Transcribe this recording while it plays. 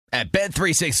At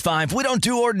Bet365, we don't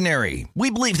do ordinary. We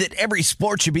believe that every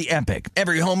sport should be epic.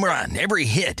 Every home run, every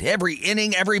hit, every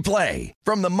inning, every play.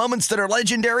 From the moments that are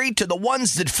legendary to the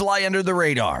ones that fly under the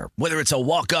radar. Whether it's a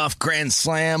walk-off grand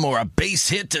slam or a base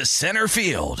hit to center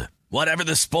field. Whatever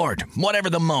the sport, whatever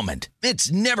the moment.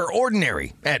 It's never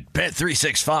ordinary at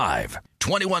Bet365.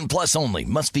 21 plus only.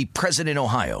 Must be present in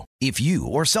Ohio. If you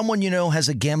or someone you know has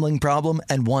a gambling problem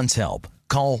and wants help,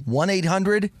 call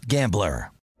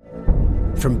 1-800-GAMBLER.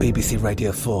 From BBC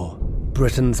Radio 4,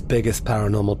 Britain's biggest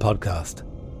paranormal podcast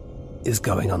is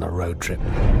going on a road trip.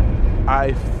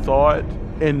 I thought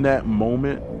in that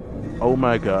moment, oh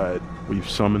my God, we've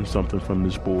summoned something from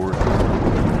this board.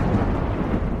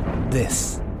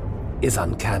 This is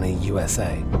Uncanny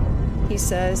USA. He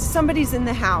says, somebody's in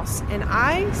the house, and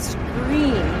I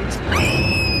screamed.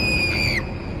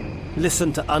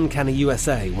 Listen to Uncanny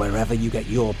USA wherever you get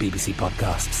your BBC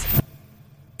podcasts,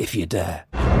 if you dare.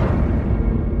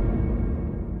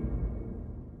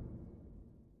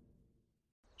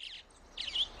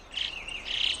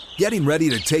 Getting ready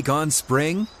to take on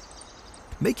spring?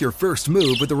 Make your first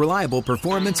move with the reliable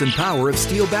performance and power of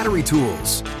Steel battery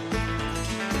tools.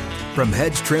 From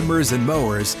hedge trimmers and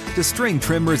mowers to string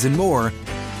trimmers and more,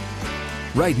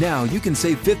 right now you can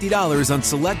save $50 on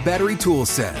select battery tool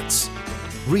sets.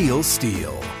 Real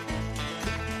Steel.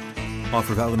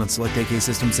 Offer valid on select AK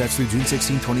system sets through June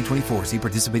 16, 2024. See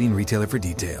participating retailer for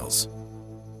details.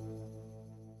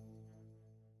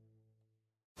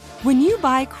 When you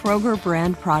buy Kroger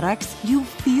brand products, you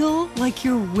feel like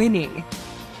you're winning.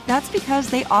 That's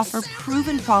because they offer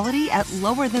proven quality at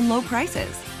lower than low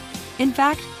prices. In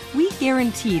fact, we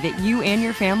guarantee that you and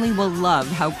your family will love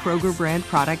how Kroger brand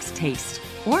products taste,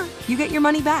 or you get your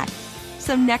money back.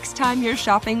 So next time you're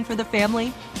shopping for the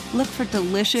family, look for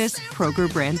delicious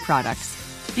Kroger brand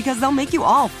products, because they'll make you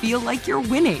all feel like you're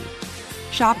winning.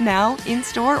 Shop now,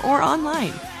 in-store, or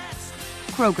online.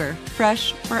 Kroger,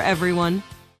 fresh for everyone.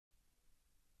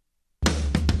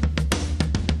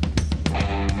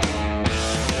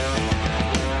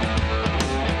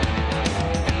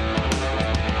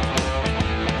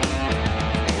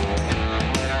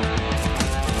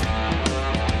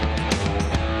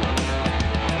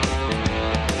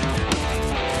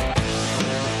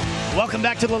 Welcome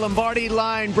back to the Lombardi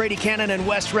Line. Brady Cannon and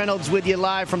Wes Reynolds with you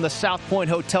live from the South Point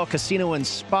Hotel, Casino, and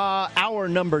Spa. Hour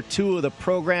number 2 of the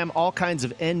program. All kinds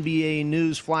of NBA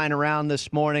news flying around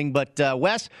this morning. But,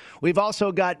 Wes, we've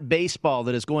also got baseball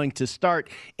that is going to start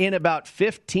in about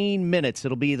 15 minutes.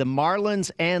 It'll be the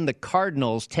Marlins and the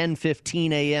Cardinals,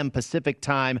 10:15 a.m. Pacific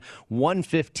time,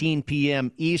 1:15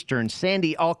 p.m. Eastern.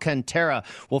 Sandy Alcantara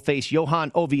will face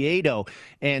Johan Oviedo.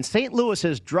 And St. Louis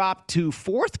has dropped to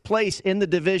 4th place in the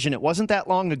division. It wasn't that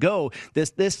long ago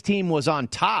this team was on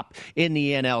top in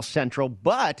the NL Central,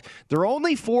 but they're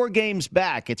only 4 games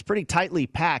back. It's pretty tightly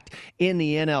packed in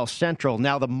the NL Central.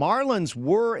 Now, the Marlins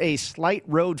were a slight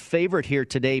road favorite here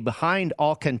today behind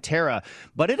Alcantara,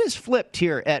 but it has flipped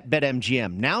here at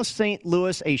BetMGM. Now St.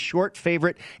 Louis a short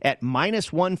favorite at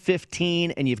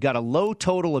 -115, and you've got a low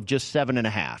total of just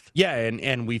 7.5. Yeah,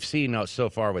 and we've seen so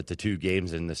far with the 2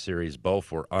 games in the series,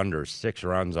 both were under 6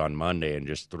 runs on Monday and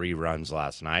just 3 runs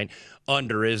last night.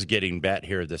 Under is getting bet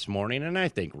here this morning, and I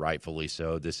think rightfully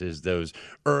so. This is those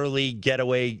early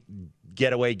getaway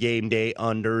game day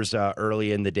unders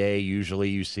early in the day. Usually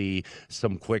you see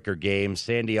some quicker games.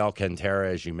 Sandy Alcantara,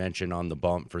 as you mentioned, on the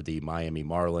bump for the Miami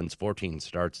Marlins. 14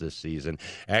 starts this season.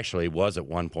 Actually was at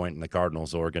one point in the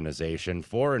Cardinals organization.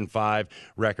 4-5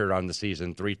 record on the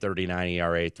season. 3.39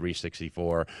 ERA,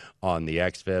 3.64 on the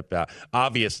xFIP.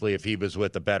 Obviously, if he was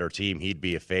with a better team, he'd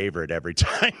be a favorite every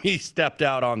time he stepped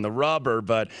out on the rubber,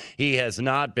 but he has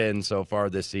not been so far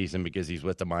this season because he's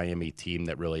with the Miami team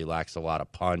that really lacks a lot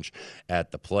of punch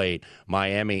at the plate.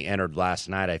 Miami entered last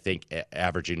night, I think,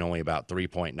 averaging only about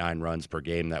 3.9 runs per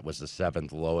game. That was the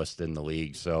 7th lowest in the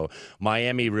league. So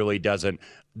Miami really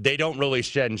they don't really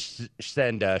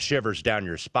send shivers down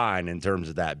your spine in terms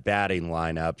of that batting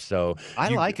lineup. So I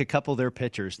like a couple of their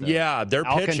pitchers, though. Yeah, they're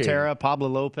pitching. Alcantara, Pablo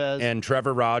Lopez. And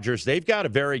Trevor Rogers. They've got a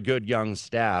very good young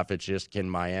staff. It's just, can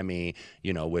Miami,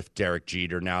 with Derek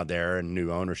Jeter now there and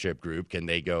new ownership group, can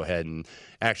they go ahead and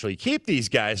actually keep these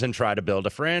guys and try to build a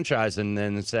franchise? And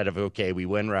then instead of, okay, we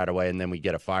win right away and then we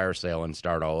get a fire sale and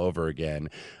start all over again.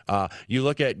 You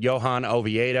look at Johan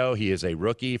Oviedo. He is a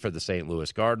rookie for the St.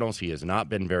 Louis Cardinals. He has not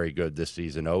been been very good this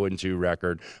season. 0-2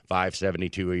 record,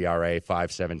 5.72 ERA,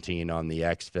 5.17 on the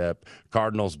xFIP.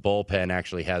 Cardinals bullpen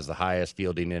actually has the highest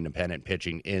fielding independent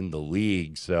pitching in the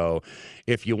league. So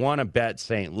if you want to bet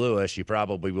St. Louis, you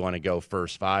probably want to go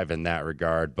first five in that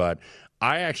regard. But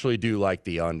I actually do like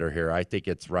the under here. I think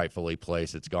it's rightfully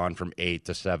placed. It's gone from 8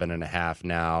 to 7.5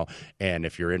 now. And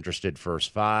if you're interested,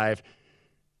 first five,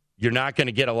 you're not going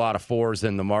to get a lot of fours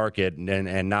in the market,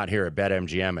 and not here at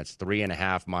BetMGM. It's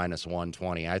 3.5 minus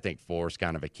 120. I think 4 is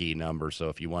kind of a key number. So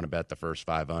if you want to bet the first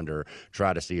five under,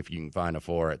 try to see if you can find a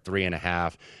 4 at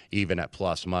 3.5. Even at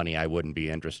plus money, I wouldn't be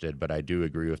interested. But I do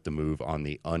agree with the move on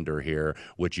the under here,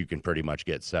 which you can pretty much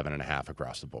get 7.5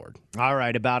 across the board. All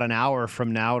right, about an hour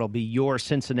from now, it'll be your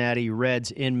Cincinnati Reds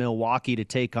in Milwaukee to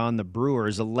take on the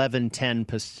Brewers. 11:10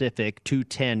 Pacific,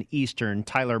 2:10 Eastern.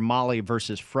 Tyler Mahle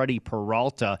versus Freddie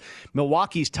Peralta.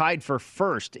 Milwaukee's tied for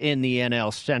first in the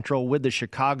NL Central with the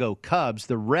Chicago Cubs.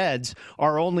 The Reds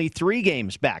are only 3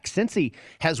 games back. Cincy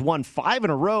has won 5 in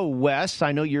a row, Wes.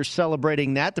 I know you're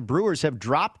celebrating that. The Brewers have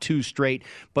dropped 2 straight,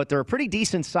 but they're a pretty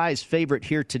decent-sized favorite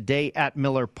here today at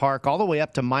Miller Park, all the way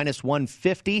up to minus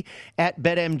 150 at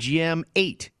BetMGM.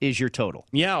 8 is your total.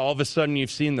 Yeah, all of a sudden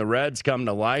you've seen the Reds come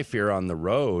to life here on the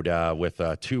road with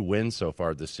 2 wins so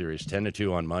far this series.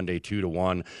 10-2 on Monday,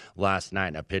 2-1 last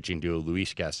night. A pitching duo,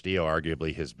 Luis Castillo,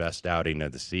 arguably his best outing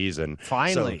of the season.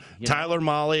 Finally. So, Tyler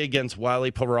Mahle against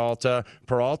Wily Peralta.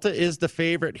 Peralta is the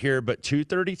favorite here, but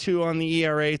 2.32 on the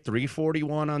ERA,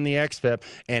 3.41 on the xFIP,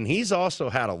 and he's also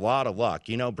had a lot of luck.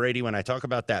 You know, Brady, when I talk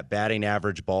about that batting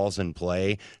average balls in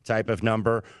play type of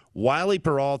number, Wily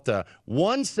Peralta,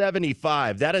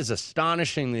 175. That is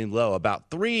astonishingly low. About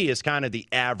 3 is kind of the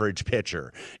average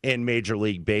pitcher in Major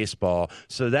League Baseball.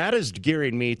 So that is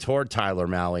gearing me toward Tyler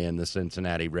Mahle and the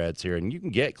Cincinnati Reds here. And you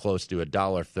can get close to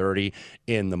 $1.30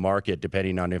 in the market,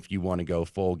 depending on if you want to go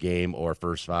full game or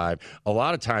first five. A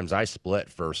lot of times I split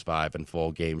first five and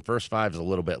full game. First five is a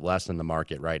little bit less in the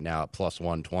market right now at plus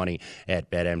 120 at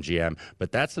BetMGM.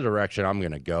 But that's the direction I'm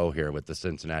going to go here with the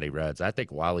Cincinnati Reds. I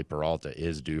think Wily Peralta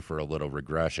is due for a little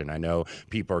regression. I know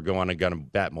people are going to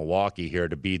bet Milwaukee here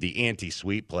to be the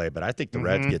anti-sweep play, but I think the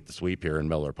Reds get the sweep here in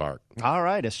Miller Park. All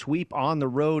right, a sweep on the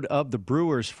road of the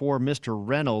Brewers for Mr.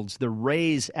 Reynolds. The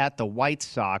Rays at the White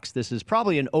Sox. This is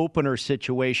probably an opener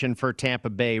situation for Tampa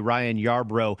Bay. Ryan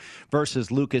Yarbrough versus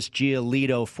Lucas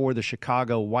Giolito for the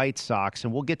Chicago White Sox.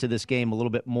 And we'll get to this game a little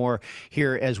bit more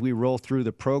here as we roll through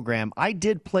the program. I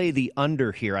did play the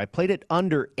under here. I played it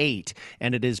under 8,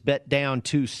 and it is bet down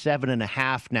to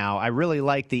 7.5 now. I really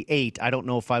like the 8. I don't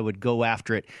know if I would go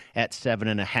after it at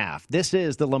 7.5. This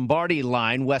is the Lombardi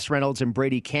Line. Wes Reynolds and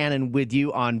Brady Cannon with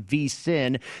you on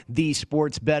VSiN, the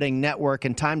Sports Betting Network.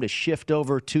 And time to shift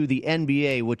over to the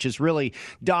NBA, which has really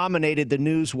dominated the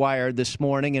news wire this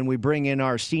morning. And we bring in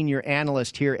our senior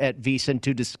analyst here at VSiN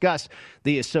to discuss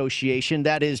the association.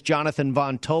 That is Jonathan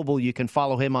Von Tobel. You can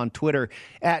follow him on Twitter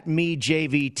at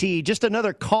MeJVT. Just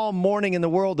another calm morning in the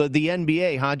world of the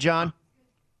NBA, huh, John?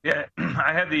 Yeah,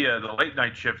 I had the late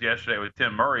night shift yesterday with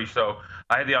Tim Murray, so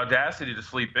I had the audacity to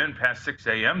sleep in past 6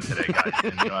 a.m. today, guys.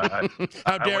 And,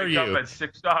 How dare you? I wake up at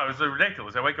 6. Oh, it was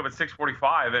ridiculous. I wake up at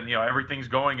 6:45, and everything's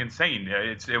going insane.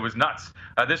 It was nuts.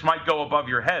 This might go above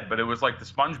your head, but it was like the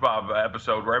SpongeBob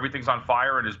episode where everything's on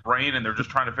fire in his brain, and they're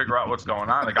just trying to figure out what's going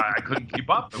on. Like I couldn't keep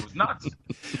up. It was nuts.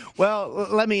 Well,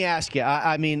 let me ask you.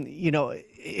 I mean,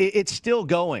 it's still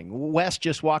going. Wes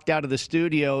just walked out of the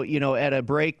studio, at a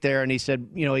break there, and he said,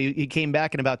 he came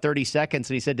back in about 30 seconds,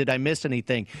 and he said, did I miss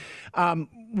anything?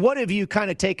 What have you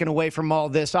kind of taken away from all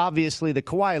this? Obviously, the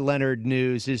Kawhi Leonard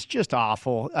news is just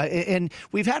awful. And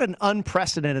we've had an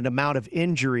unprecedented amount of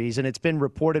injuries, and it's been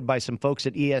reported by some folks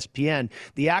at ESPN.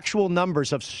 The actual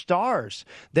numbers of stars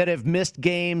that have missed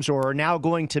games or are now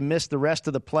going to miss the rest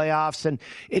of the playoffs. And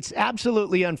it's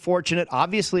absolutely unfortunate.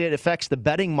 Obviously, it affects the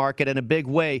betting market in a big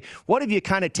way. What have you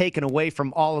kind of taken away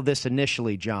from all of this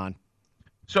initially, John?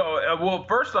 So, well,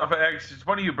 first off, it's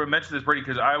funny you mentioned this, Brady,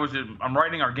 because I'm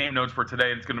writing our game notes for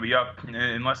today, and it's going to be up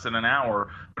in less than an hour.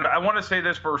 But I want to say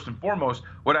this first and foremost.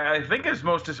 What I think is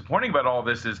most disappointing about all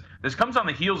this is this comes on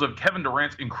the heels of Kevin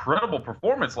Durant's incredible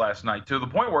performance last night, to the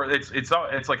point where it's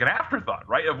like an afterthought,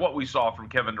 right, of what we saw from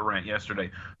Kevin Durant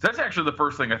yesterday. So that's actually the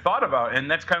first thing I thought about,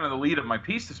 and that's kind of the lead of my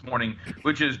piece this morning,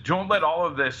 which is don't let all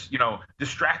of this,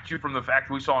 distract you from the fact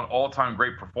that we saw an all-time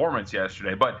great performance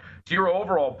yesterday. But to your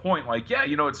overall point,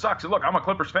 it sucks. And look, I'm a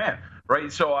Clippers fan,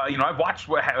 right? So, I've watched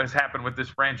what has happened with this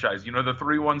franchise. The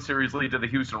 3-1 series lead to the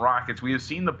Houston Rockets. We have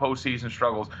seen the postseason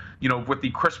struggles, with the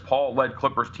Chris Paul-led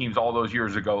Clippers teams all those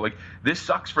years ago. Like, this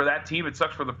sucks for that team. It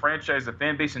sucks for the franchise, the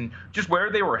fan base, and just where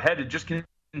they were headed just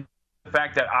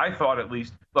fact that I thought, at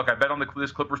least, look, I bet on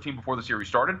this Clippers team before the series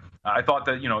started. I thought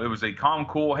that, it was a calm,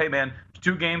 cool, hey, man,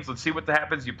 2 games, let's see what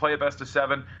happens. You play a best of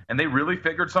 7, and they really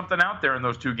figured something out there in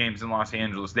those 2 games in Los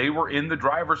Angeles. They were in the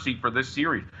driver's seat for this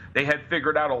series. They had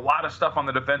figured out a lot of stuff on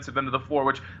the defensive end of the floor,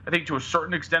 which I think to a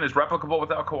certain extent is replicable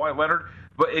without Kawhi Leonard,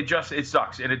 but it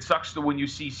sucks. And it sucks when you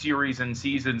see series and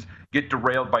seasons get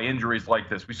derailed by injuries like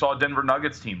this. We saw a Denver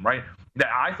Nuggets team, right, that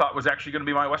I thought was actually going to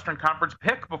be my Western Conference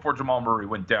pick before Jamal Murray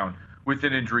went down with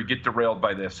an injury, get derailed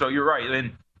by this. So you're right.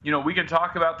 And, we can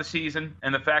talk about the season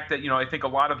and the fact that, I think a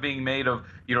lot of being made of,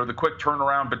 the quick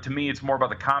turnaround. But to me, it's more about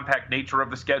the compact nature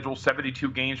of the schedule, 72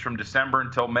 games from December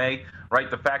until May, right?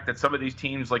 The fact that some of these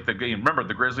teams, like the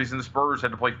Grizzlies and the Spurs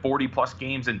had to play 40-plus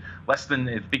games in less than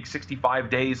a big 65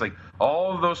 days. Like,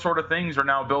 all of those sort of things are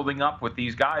now building up with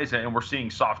these guys. And we're seeing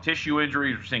soft tissue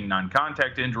injuries. We're seeing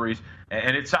non-contact injuries.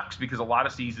 And it sucks because a lot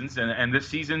of seasons and this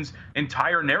season's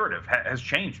entire narrative has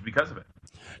changed because of it.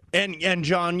 And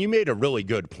John, you made a really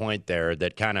good point there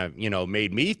that kind of,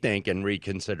 made me think and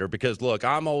reconsider because, look,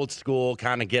 I'm old school,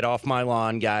 kind of get off my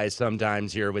lawn guys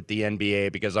sometimes here with the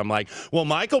NBA because I'm like, well,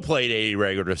 Michael played 80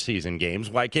 regular season games.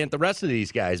 Why can't the rest of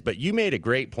these guys? But you made a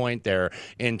great point there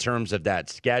in terms of that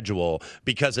schedule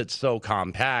because it's so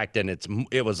compact and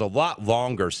it was a lot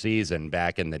longer season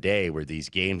back in the day where these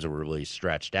games were really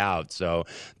stretched out. So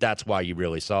that's why you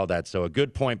really saw that. So a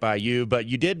good point by you. But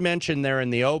you did mention there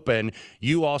in the open,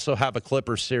 you also have a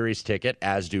Clippers series ticket,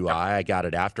 as do I. I got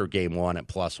it after game 1 at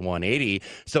plus 180.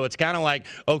 So it's kind of like,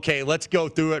 okay, let's go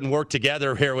through it and work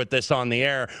together here with this on the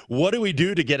air. What do we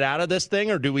do to get out of this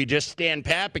thing, or do we just stand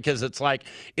pat? Because it's like,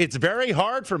 it's very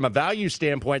hard from a value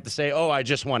standpoint to say, oh, I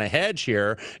just want to hedge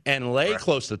here and lay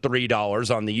close to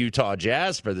 $3 on the Utah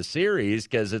Jazz for the series,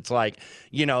 because it's like,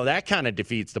 that kind of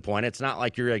defeats the point. It's not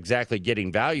like you're exactly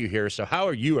getting value here. So how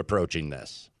are you approaching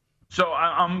this? So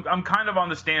I'm kind of on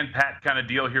the stand pat kind of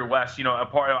deal here, Wes.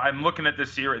 I'm looking at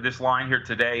this line here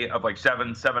today of like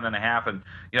 7.5, and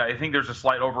I think there's a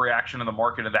slight overreaction in the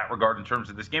market in that regard in terms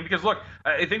of this game. Because look,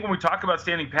 I think when we talk about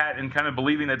standing pat and kind of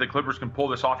believing that the Clippers can pull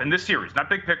this off in this series, not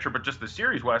big picture, but just the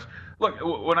series, Wes. Look,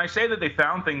 when I say that they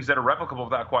found things that are replicable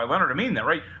without Kawhi Leonard, I mean that,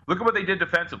 right? Look at what they did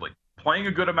defensively. Playing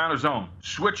a good amount of zone,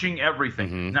 switching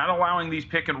everything, not allowing these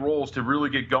pick and rolls to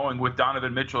really get going with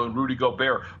Donovan Mitchell and Rudy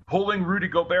Gobert, pulling Rudy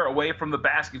Gobert away from the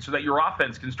basket so that your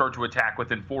offense can start to attack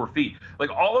within 4 feet. Like,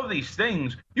 all of these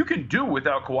things you can do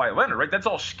without Kawhi Leonard, right? That's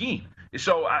all scheme.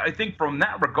 So I think from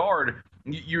that regard,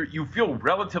 you feel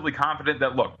relatively confident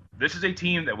that, look, this is a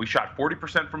team that we shot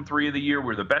 40% from 3 of the year.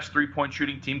 We're the best 3-point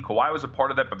shooting team. Kawhi was a part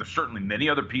of that, but there's certainly many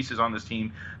other pieces on this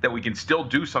team that we can still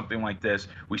do something like this.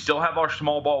 We still have our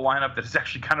small ball lineup that is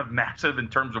actually kind of massive in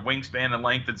terms of wingspan and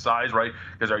length and size, right?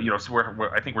 Because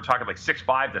I think we're talking like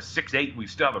 6'5" to 6'8". We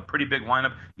still have a pretty big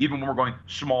lineup, even when we're going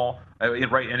small,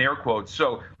 right, in air quotes.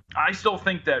 So I still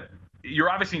think that you're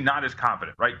obviously not as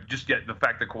confident, right? Just get the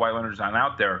fact that Kawhi Leonard's not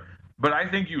out there. But I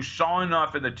think you saw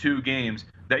enough in the 2 games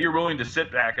that you're willing to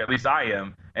sit back, at least I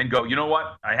am, and go, you know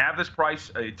what? I have this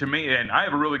price to me, and I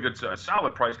have a really good,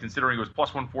 solid price considering it was plus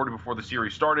 140 before the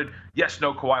series started. Yes,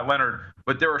 no Kawhi Leonard,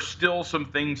 but there are still some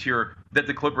things here that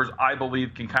the Clippers, I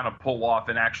believe, can kind of pull off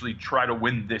and actually try to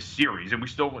win this series. And we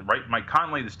still, right, Mike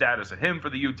Conley, the status of him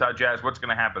for the Utah Jazz, what's going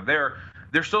to happen there?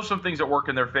 There's still some things that work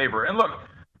in their favor. And look,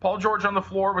 Paul George on the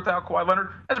floor without Kawhi Leonard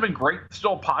has been great.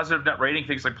 Still a positive net rating,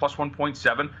 things like plus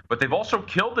 1.7, but they've also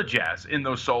killed the Jazz in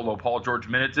those solo Paul George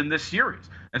minutes in this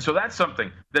series. And so that's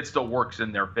something that still works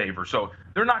in their favor. So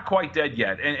they're not quite dead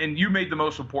yet. And you made the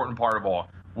most important part of all.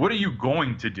 What are you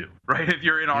going to do, right, if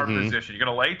you're in our position? You're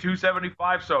going to lay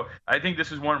 275? So I think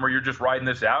this is one where you're just riding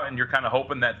this out, and you're kind of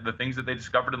hoping that the things that they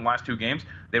discovered in the last 2 games,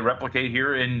 they replicate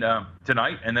here in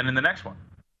tonight and then in the next one.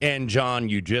 And, John,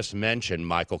 you just mentioned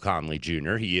Michael Conley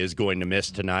Jr. He is going to miss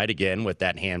tonight again with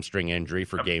that hamstring injury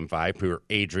for Game 5 for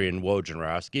Adrian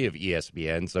Wojnarowski of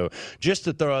ESPN. So just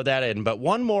to throw that in. But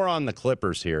one more on the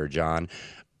Clippers here, John.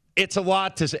 It's a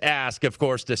lot to ask, of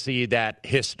course, to see that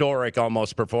historic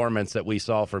almost performance that we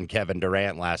saw from Kevin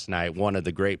Durant last night, one of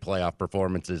the great playoff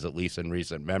performances, at least in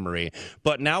recent memory.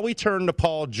 But now we turn to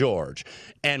Paul George,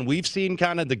 and we've seen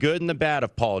kind of the good and the bad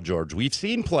of Paul George. We've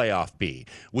seen playoff B.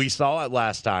 We saw it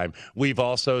last time. We've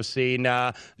also seen,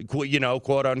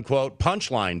 quote-unquote,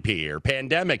 punchline P or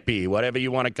pandemic P, whatever you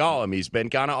want to call him. He's been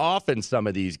kind of off in some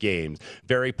of these games.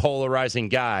 Very polarizing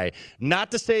guy.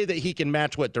 Not to say that he can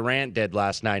match what Durant did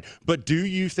last night, but do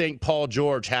you think Paul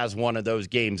George has one of those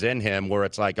games in him where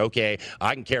it's like, okay,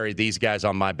 I can carry these guys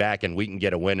on my back and we can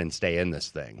get a win and stay in this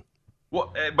thing?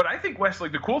 Well, but I think, Wes,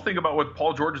 like, the cool thing about what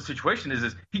Paul George's situation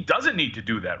is he doesn't need to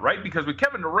do that, right? Because with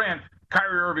Kevin Durant,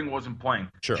 Kyrie Irving wasn't playing.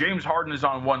 Sure. James Harden is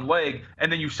on one leg,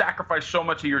 and then you sacrifice so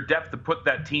much of your depth to put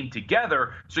that team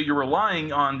together. So you're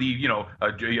relying on the,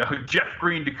 Jeff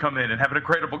Green to come in and have an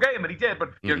incredible game, and he did.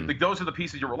 But those are the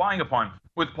pieces you're relying upon.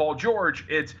 With Paul George,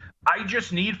 I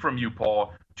just need from you,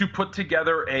 Paul, to put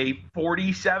together a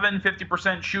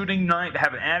 50% shooting night,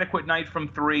 have an adequate night from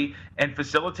three, and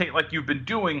facilitate like you've been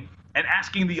doing, and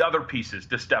asking the other pieces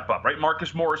to step up, right?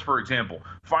 Marcus Morris, for example,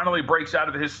 finally breaks out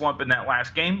of his slump in that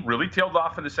last game, really tailed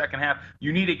off in the second half.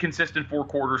 You need a consistent 4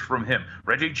 quarters from him.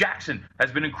 Reggie Jackson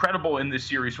has been incredible in this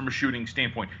series from a shooting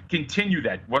standpoint. Continue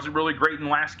that. Wasn't really great in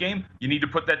the last game. You need to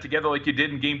put that together like you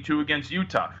did in game 2 against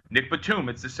Utah. Nick Batum,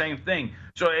 it's the same thing.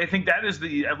 So I think that is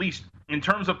at least in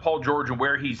terms of Paul George and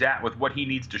where he's at with what he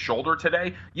needs to shoulder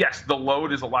today, yes, the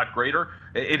load is a lot greater.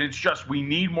 It's just we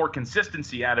need more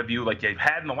consistency out of you like you've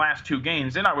had in the last 2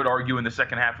 games, and I would argue in the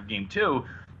second half of game 2,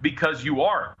 because you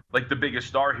are like the biggest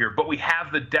star here. But we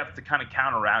have the depth to kind of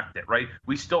counteract it, right?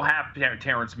 We still have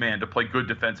Terrence Mann to play good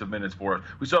defensive minutes for us.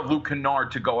 We still have Luke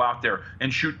Kennard to go out there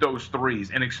and shoot those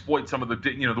threes and exploit some of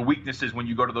the weaknesses when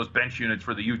you go to those bench units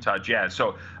for the Utah Jazz.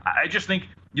 So I just think,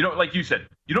 like you said,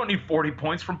 you don't need 40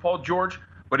 points from Paul George.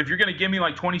 But if you're going to give me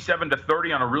like 27 to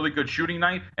 30 on a really good shooting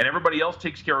night and everybody else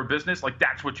takes care of business, like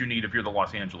that's what you need if you're the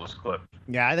Los Angeles Clippers.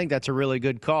 Yeah, I think that's a really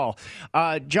good call.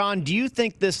 John, do you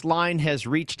think this line has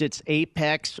reached its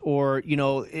apex, or,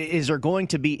 is there going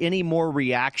to be any more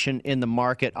reaction in the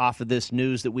market off of this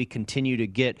news that we continue to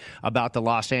get about the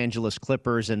Los Angeles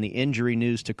Clippers and the injury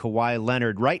news to Kawhi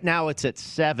Leonard? Right now it's at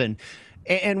 7.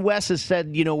 And Wes has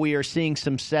said, we are seeing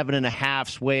some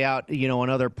 7.5s way out, in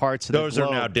other parts of the globe. Those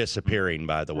are now disappearing,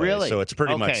 by the way. Really? So it's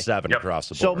pretty much 7 across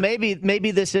the board. So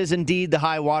maybe this is indeed the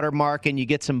high water mark, and you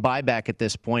get some buyback at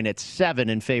this point. It's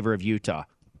 7 in favor of Utah.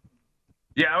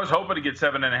 Yeah, I was hoping to get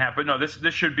 7.5, but no,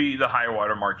 this should be the high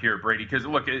water mark here, Brady. Because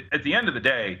look, at the end of the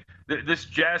day, this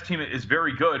Jazz team is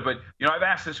very good. But I've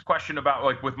asked this question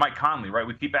about with Mike Conley, right?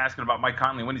 We keep asking about Mike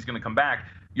Conley when he's going to come back.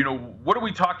 What are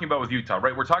we talking about with Utah,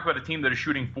 right? We're talking about a team that is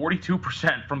shooting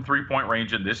 42% from 3-point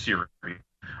range in this series,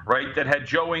 right? That had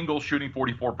Joe Ingles shooting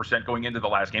 44% going into the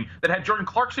last game. That had Jordan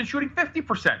Clarkson shooting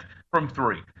 50% from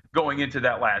 3 going into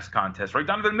that last contest, right?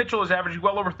 Donovan Mitchell is averaging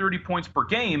well over 30 points per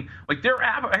game. Like they're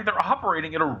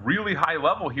operating at a really high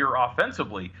level here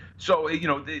offensively. So,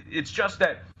 it's just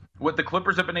that what the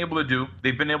Clippers have been able to do,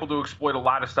 they've been able to exploit a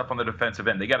lot of stuff on the defensive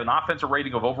end. They got an offensive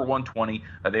rating of over 120.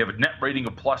 They have a net rating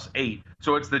of +8.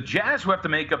 So it's the Jazz who have to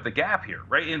make up the gap here,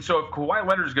 right? And so if Kawhi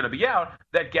Leonard is going to be out,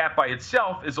 that gap by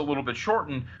itself is a little bit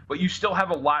shortened, but you still have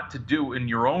a lot to do in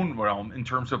your own realm in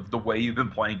terms of the way you've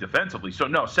been playing defensively. So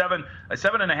no,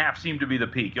 7.5 seemed to be the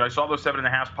peak. I saw those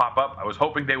 7.5s pop up. I was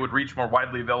hoping they would reach more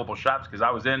widely available shots because I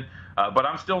was in. But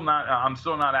I'm still not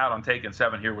out on taking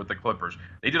 7 here with the Clippers.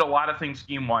 They did a lot of things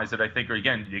scheme-wise that I think,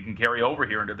 again, they can carry over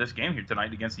here into this game here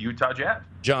tonight against the Utah Jazz.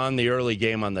 John, the early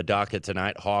game on the docket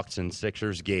tonight, Hawks and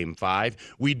Sixers, Game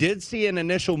 5. We did see an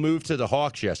initial move to the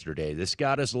Hawks yesterday. This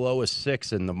got as low as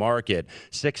 6 in the market.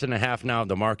 6.5 now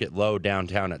the market low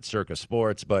downtown at Circa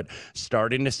Sports, but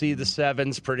starting to see the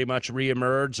 7s pretty much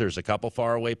reemerge. There's a couple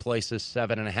faraway places,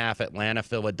 7.5, Atlanta,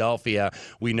 Philadelphia.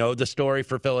 We know the story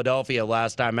for Philadelphia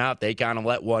last time out. They kind of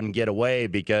let one get away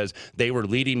because they were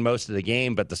leading most of the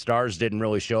game, but the stars didn't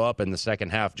really show up in the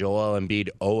second half. Joel Embiid,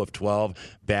 0 of 12,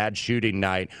 bad shooting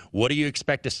night. What do you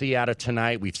expect to see out of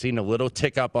tonight? We've seen a little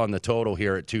tick up on the total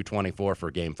here at 224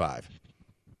 for Game 5.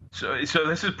 So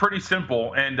this is pretty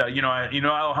simple, and you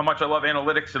know how much I love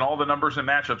analytics and all the numbers and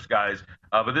matchups, guys.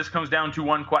 But this comes down to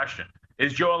one question.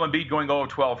 Is Joel Embiid going 0 of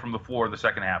 12 from the floor in the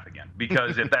second half again?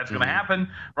 Because if that's going to happen,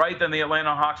 right, then the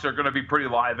Atlanta Hawks are going to be pretty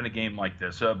live in a game like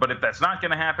this. But if that's not going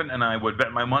to happen, and I would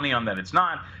bet my money on that it's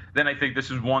not, then I think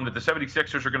this is one that the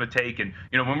 76ers are going to take. And,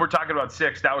 when we're talking about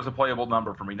 6, that was a playable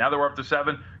number for me. Now that we're up to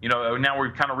 7, now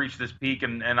we've kind of reached this peak,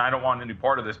 and I don't want any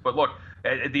part of this. But look,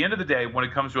 at the end of the day, when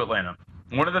it comes to Atlanta,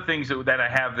 one of the things that I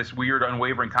have this weird,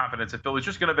 unwavering confidence that Phil is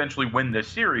just going to eventually win this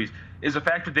series is the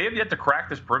fact that they have yet to crack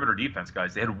this perimeter defense,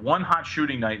 guys. They had one hot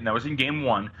shooting night, and that was in Game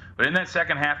 1. But in that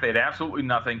second half, they had absolutely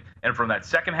nothing. And from that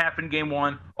second half in Game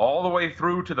 1 all the way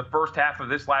through to the first half of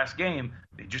this last game,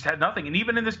 they just had nothing. And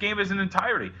even in this game as an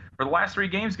entirety, for the last 3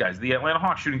 games, guys, the Atlanta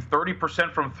Hawks shooting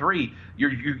 30% from 3,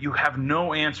 you have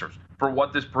no answers for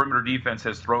what this perimeter defense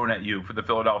has thrown at you for the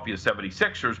Philadelphia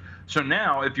 76ers. So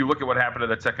now, if you look at what happened in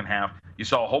that second half, you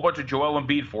saw a whole bunch of Joel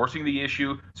Embiid forcing the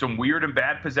issue, some weird and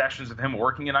bad possessions of him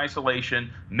working in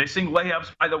isolation, missing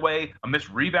layups, by the way, a missed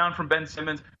rebound from Ben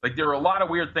Simmons. Like, there are a lot of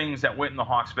weird things that went in the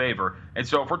Hawks' favor. And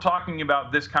so if we're talking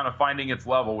about this kind of finding its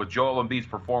level with Joel Embiid's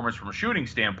performance from a shooting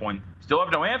standpoint, still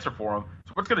have no answer for him.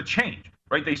 So what's going to change?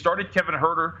 right? They started Kevin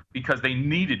Huerter because they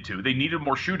needed to. They needed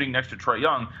more shooting next to Trae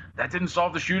Young. That didn't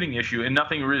solve the shooting issue, and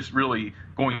nothing is really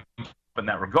going in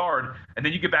that regard. And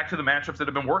then you get back to the matchups that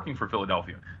have been working for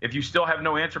Philadelphia. If you still have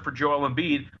no answer for Joel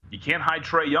Embiid, you can't hide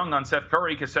Trae Young on Seth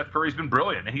Curry because Seth Curry's been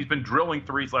brilliant and he's been drilling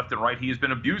threes left and right. He has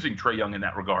been abusing Trae Young in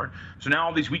that regard. So now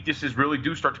all these weaknesses really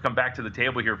do start to come back to the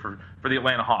table here for the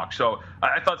Atlanta Hawks. So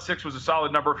I thought 6 was a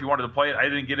solid number if you wanted to play it. I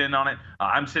didn't get in on it.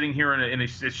 I'm sitting here in a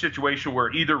situation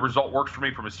where either result works for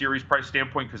me from a series price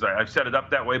standpoint because I've set it up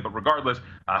that way. But regardless,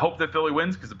 I hope that Philly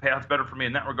wins because the payout's better for me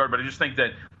in that regard. But I just think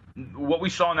that what we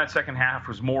saw in that second half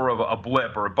was more of a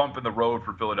blip or a bump in the road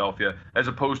for Philadelphia as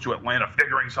opposed to Atlanta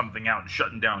figuring something out and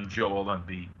shutting down Joel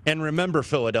Embiid. And remember,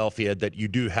 Philadelphia, that you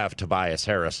do have Tobias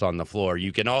Harris on the floor.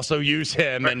 You can also use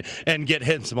him and get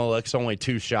Hinsmalik. Only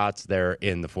 2 shots there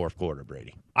in the fourth quarter,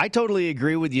 Brady. I totally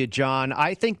agree with you, John.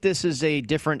 I think this is a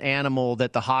different animal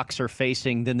that the Hawks are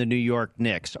facing than the New York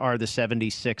Knicks are the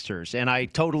 76ers. And I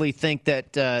totally think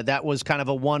that that was kind of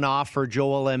a one-off for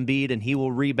Joel Embiid, and he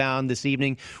will rebound this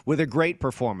evening with a great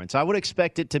performance. I would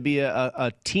expect it to be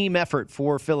a team effort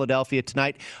for Philadelphia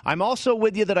tonight. I'm also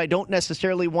with you that I don't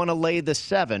necessarily want to lay the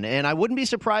 7, and I wouldn't be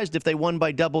surprised if they won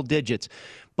by double digits.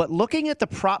 But looking at the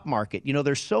prop market,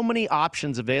 there's so many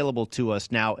options available to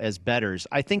us now as bettors.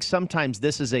 I think sometimes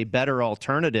this is a better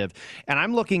alternative. And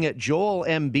I'm looking at Joel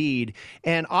Embiid,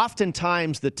 and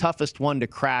oftentimes the toughest one to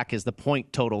crack is the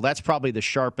point total. That's probably the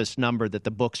sharpest number that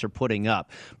the books are putting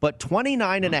up. But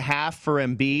 29.5 for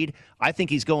Embiid, I think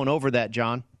he's going over that,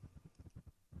 John.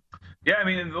 Yeah, I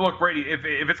mean, look, Brady, if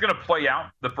it's going to play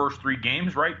out the first 3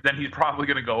 games, right, then he's probably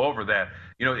going to go over that.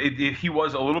 He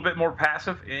was a little bit more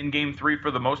passive in Game 3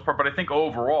 for the most part, but I think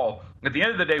overall, at the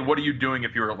end of the day, what are you doing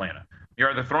if you're Atlanta?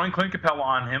 You're either throwing Clint Capella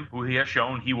on him, who he has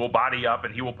shown he will body up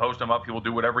and he will post him up, he will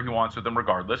do whatever he wants with them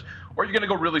regardless, or you're going to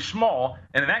go really small,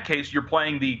 and in that case, you're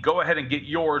playing the go ahead and get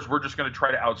yours, we're just going to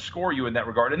try to outscore you in that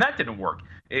regard, and that didn't work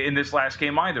in this last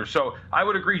game either. So I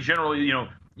would agree generally,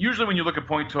 usually when you look at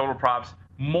point total props,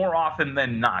 more often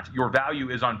than not, your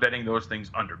value is on betting those things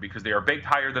under because they are baked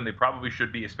higher than they probably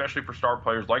should be, especially for star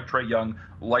players like Trae Young,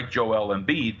 like Joel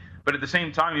Embiid. But at the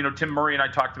same time, Tim Murray and I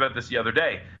talked about this the other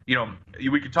day.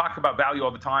 We could talk about value all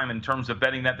the time in terms of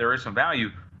betting that there is some value.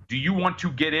 Do you want to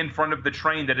get in front of the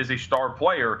train that is a star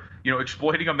player,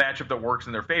 exploiting a matchup that works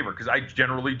in their favor? Because I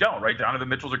generally don't, right? Donovan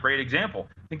Mitchell's a great example.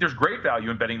 I think there's great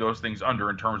value in betting those things under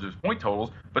in terms of point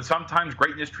totals, but sometimes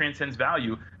greatness transcends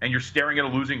value, and you're staring at a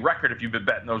losing record if you've been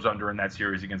betting those under in that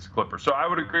series against the Clippers. So I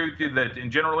would agree with you that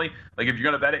in generally, if you're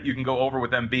going to bet it, you can go over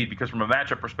with Embiid because from a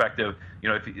matchup perspective,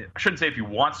 I shouldn't say if he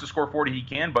wants to score 40, he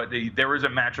can, but there is a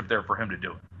matchup there for him to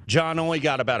do it. John, only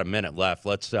got about a minute left.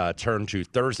 Let's turn to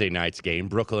Thursday night's game,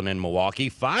 Brooklyn and Milwaukee.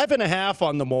 5.5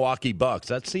 on the Milwaukee Bucks.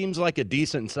 That seems like a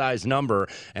decent-sized number,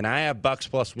 and I have Bucks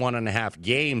plus 1.5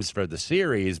 games for the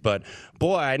series. But,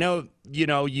 boy, I know,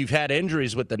 you've had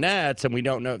injuries with the Nets, and we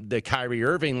don't know that Kyrie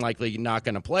Irving likely not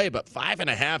going to play, but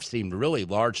 5.5 seemed really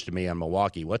large to me on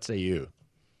Milwaukee. What say you?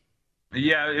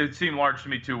 Yeah, it seemed large to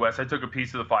me too, Wes. I took a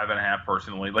piece of the 5.5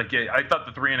 personally. I thought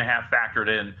the 3.5 factored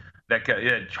in that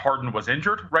Harden was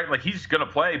injured, right? He's going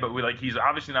to play, but he's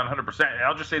obviously not 100%. And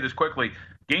I'll just say this quickly.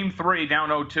 Game 3, down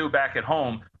 0-2 back at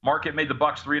home, market made the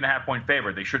Bucks 3.5-point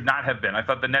favorite. They should not have been. I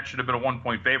thought the Nets should have been a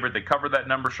 1-point favorite. They covered that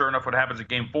number. Sure enough, what happens at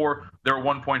Game 4, they're a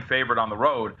 1-point favorite on the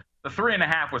road. The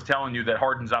 3.5 was telling you that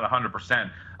Harden's not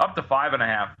 100%. Up to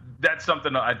 5.5, that's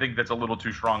something I think that's a little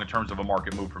too strong in terms of a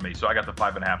market move for me. So I got the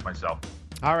 5.5 myself.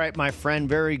 All right, my friend,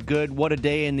 very good. What a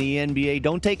day in the NBA.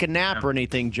 Don't take a nap or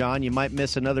anything, John. You might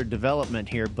miss another development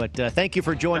here. But thank you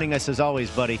for joining us as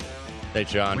always, buddy. Hey,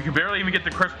 John. We can barely even get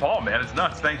to Chris Paul, man. It's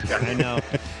nuts. Thanks, guys. I know.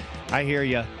 I hear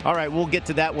you. All right, we'll get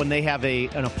to that when they have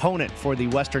an opponent for the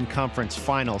Western Conference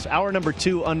Finals. Hour number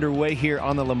 2 underway here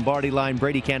on the Lombardi Line.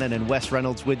 Brady Cannon and Wes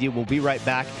Reynolds with you. We'll be right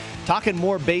back talking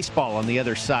more baseball on the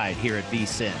other side here at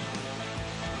VSiN.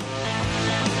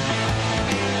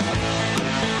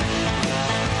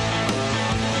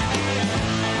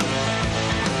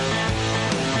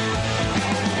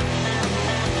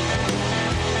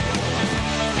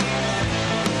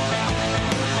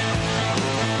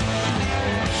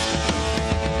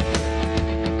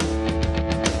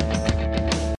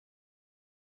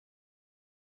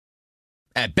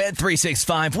 At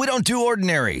Bet365, we don't do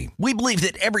ordinary. We believe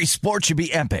that every sport should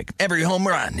be epic. Every home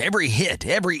run, every hit,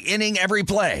 every inning, every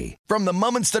play. From the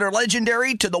moments that are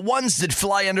legendary to the ones that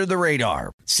fly under the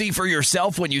radar. See for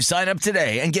yourself when you sign up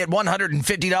today and get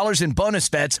 $150 in bonus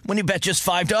bets when you bet just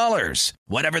 $5.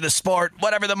 Whatever the sport,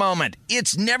 whatever the moment,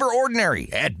 it's never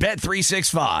ordinary at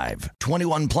Bet365.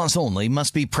 21 plus only.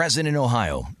 Must be present in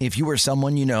Ohio. If you or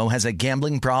someone you know has a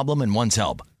gambling problem and wants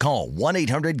help, call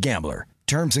 1-800-GAMBLER.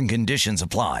 Terms and conditions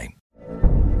apply.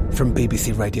 From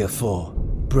BBC Radio 4,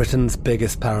 Britain's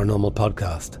biggest paranormal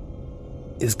podcast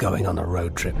is going on a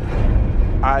road trip.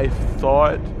 I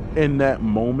thought in that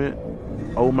moment,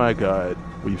 oh my God,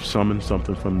 we've summoned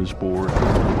something from this board.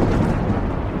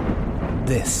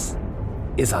 This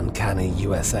is Uncanny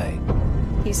USA.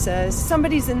 He says,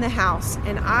 somebody's in the house,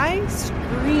 and I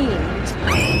screamed.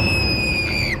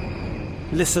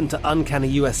 Listen to Uncanny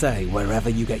USA wherever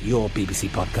you get your BBC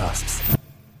podcasts,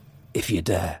 if you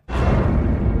dare.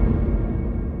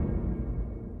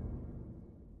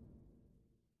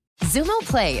 Xumo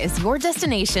Play is your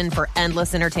destination for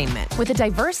endless entertainment. With a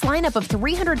diverse lineup of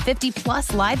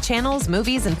 350-plus live channels,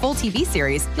 movies, and full TV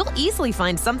series, you'll easily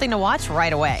find something to watch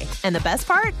right away. And the best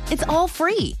part? It's all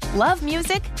free. Love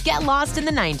music? Get lost in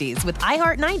the 90s with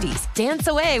iHeart 90s, dance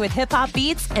away with hip-hop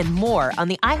beats, and more on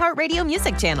the iHeartRadio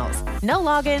music channels. No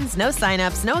logins, no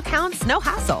signups, no accounts, no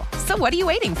hassle. So what are you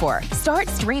waiting for? Start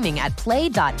streaming at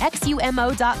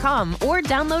play.xumo.com or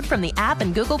download from the app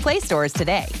and Google Play stores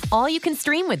today. All you can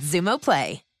stream with Xumo Play.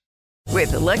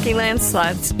 With the Lucky Land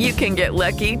Slots, you can get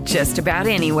lucky just about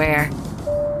anywhere.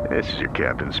 This is your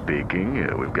captain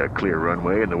speaking. We've got clear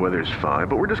runway and the weather's fine,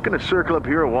 but we're just going to circle up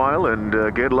here a while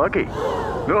and get lucky.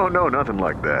 No, nothing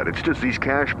like that. It's just these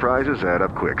cash prizes add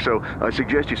up quick. So I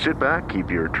suggest you sit back,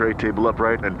 keep your tray table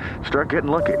upright, and start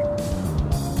getting lucky.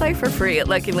 Play for free at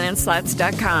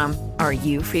LuckyLandSlots.com. Are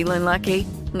you feeling lucky?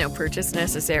 No purchase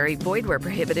necessary. Void where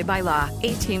prohibited by law.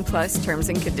 18+ terms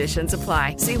and conditions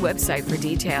apply. See website for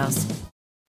details.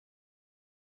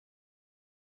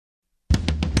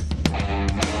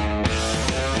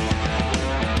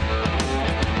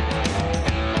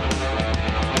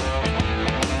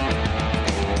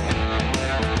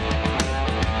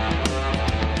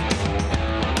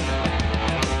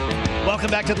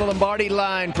 Welcome back to the Lombardi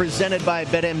Line, presented by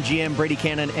BetMGM. Brady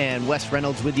Cannon and Wes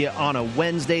Reynolds with you on a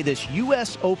Wednesday, this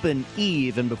U.S. Open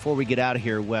Eve. And before we get out of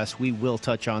here, Wes, we will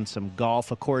touch on some golf.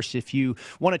 Of course, if you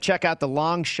want to check out the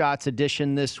Long Shots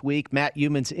edition this week, Matt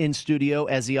Euman's in studio,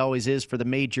 as he always is, for the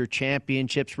major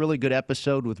championships. Really good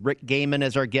episode with Rick Gehman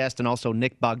as our guest and also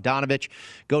Nick Bogdanovich.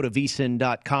 Go to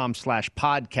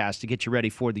vsin.com/podcast to get you ready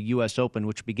for the U.S. Open,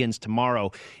 which begins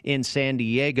tomorrow in San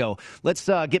Diego. Let's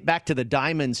get back to the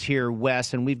Diamonds here, Wes.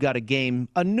 And we've got a game,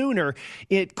 a nooner,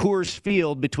 at Coors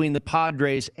Field between the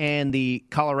Padres and the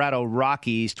Colorado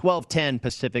Rockies, 12:10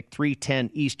 Pacific, 3:10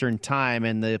 Eastern time.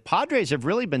 And the Padres have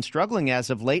really been struggling as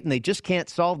of late, and they just can't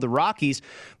solve the Rockies.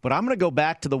 But I'm going to go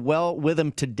back to the well with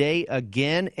them today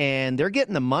again, and they're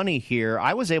getting the money here.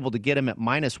 I was able to get them at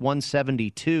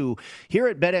 -172. Here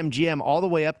at BetMGM, all the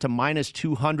way up to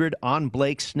 -200 on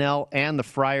Blake Snell and the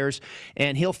Friars.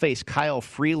 And he'll face Kyle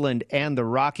Freeland and the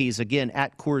Rockies again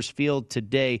at Coors Field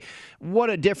today. What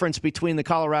a difference between the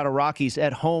Colorado Rockies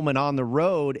at home and on the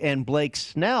road. And Blake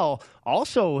Snell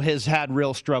also has had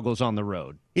real struggles on the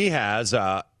road. He has.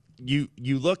 You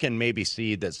look and maybe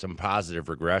see that some positive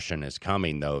regression is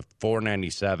coming, though.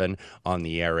 497 on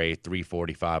the ERA,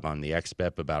 345 on the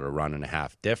xBEP, about a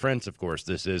 1.5 difference. Of course,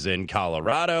 this is in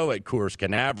Colorado at Coors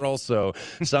Canaveral, so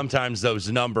sometimes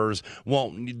those numbers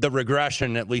won't, the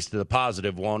regression, at least to the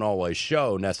positive, won't always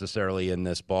show necessarily in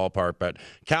this ballpark. But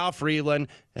Kyle Freeland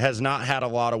has not had a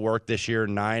lot of work this year,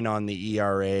 9 on the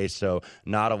ERA, so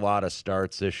not a lot of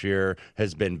starts this year,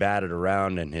 has been batted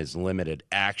around in his limited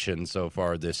action so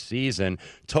far this season.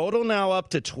 Total now up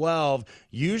to 12.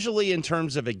 Usually in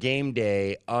terms of a game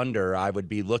day under, I would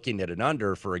be looking at an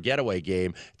under for a getaway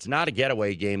game. It's not a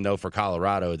getaway game, though, for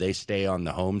Colorado. They stay on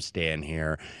the homestand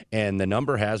here, and the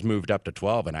number has moved up to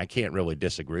 12, and I can't really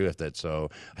disagree with it. So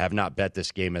I have not bet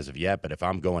this game as of yet, but if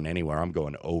I'm going anywhere, I'm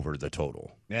going over the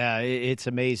total. Yeah, it's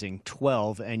amazing.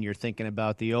 12, and you're thinking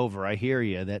about the over. I hear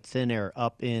you. That thin air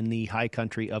up in the high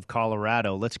country of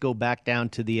Colorado. Let's go back down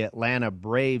to the Atlanta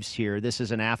Braves here. This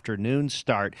is an afternoon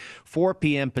start, 4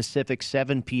 p.m. Pacific,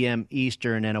 7 p.m.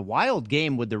 Eastern, and a wild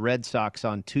game with the Red Sox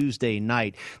on Tuesday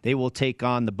night. They will take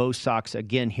on the Bo Sox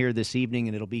again here this evening,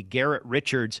 and it'll be Garrett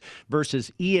Richards versus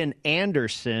Ian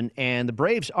Anderson, and the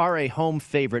Braves are a home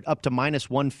favorite up to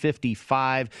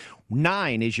 -155.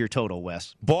 9 is your total,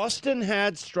 Wes. Boston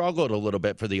had struggled a little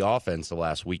bit for the offense the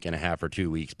last week and a half or 2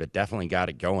 weeks, but definitely got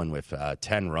it going with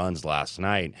 10 runs last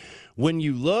night. When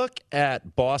you look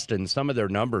at Boston, some of their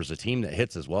numbers, a team that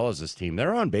hits as well as this team.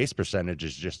 Their on-base percentage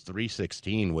is just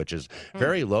 .316, which is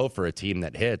very low for a team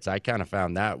that hits. I kind of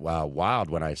found that wild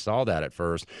when I saw that at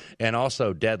first. And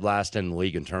also dead last in the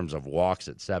league in terms of walks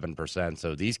at 7%.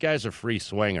 So these guys are free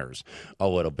swingers a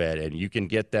little bit, and you can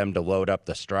get them to load up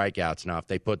the strikeouts. Now, if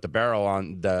they put the barrel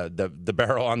on the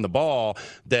barrel on the ball,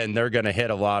 then they're going to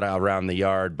hit a lot around the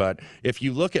yard. But if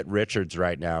you look at Richards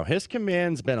right now, his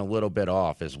command's been a little bit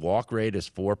off. His walk rate is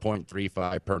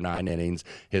 4.35 per 9 innings.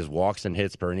 His walks and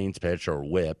hits per innings pitch, or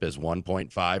WHIP, is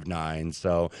 1.59.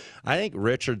 So I think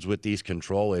Richards, with these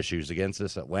control issues against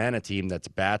this Atlanta team that's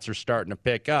bats are starting to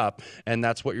pick up, and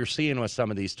that's what you're seeing with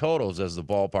some of these totals as the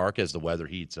ballpark, as the weather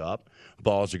heats up.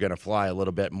 Balls are going to fly a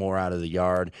little bit more out of the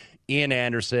yard. Ian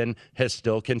Anderson has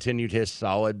still continued his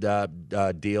solid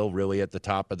deal really at the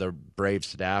top of the Braves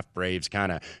staff. Braves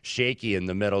kind of shaky in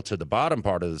the middle to the bottom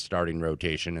part of the starting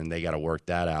rotation, and they got to work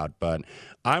that out. But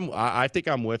I think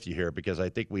I'm with you here because I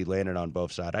think we landed on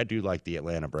both sides. I do like the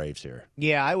Atlanta Braves here.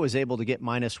 Yeah, I was able to get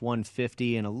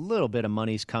 -150, and a little bit of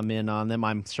money's come in on them.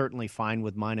 I'm certainly fine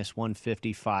with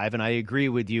 -155, and I agree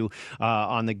with you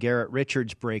on the Garrett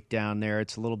Richards breakdown there.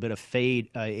 It's a little bit of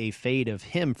a fade of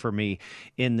him for me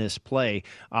in this play.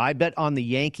 I bet on the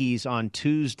Yankees on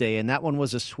Tuesday, and that one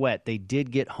was a sweat. They did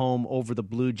get home over the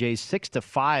Blue Jays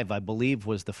 6-5, I believe,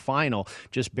 was the final,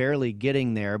 just barely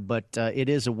getting there. But it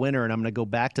is a winner, and I'm going to go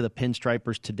back to the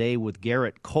Pinstripers today with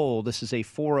Garrett Cole. This is a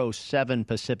 4:07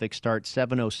 Pacific start,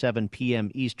 7:07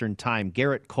 p.m. Eastern time.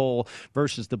 Garrett Cole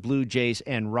versus the Blue Jays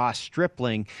and Ross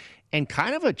Stripling. And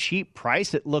kind of a cheap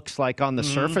price, it looks like, on the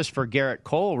surface for Garrett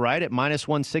Cole, right? At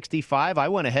 -165, I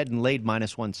went ahead and laid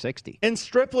 -160. And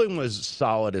Stripling was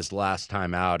solid his last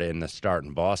time out in the start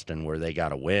in Boston where they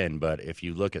got a win. But if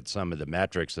you look at some of the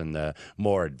metrics and the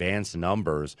more advanced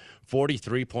numbers,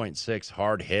 43.6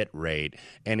 hard hit rate.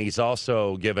 And he's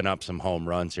also given up some home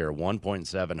runs here,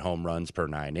 1.7 home runs per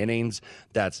 9 innings.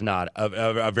 That's not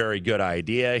a very good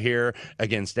idea here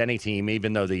against any team,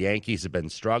 even though the Yankees have been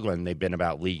struggling. They've been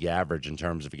about league average in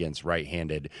terms of against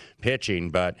right-handed pitching.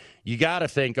 But you got to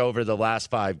think over the last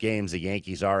 5 games, the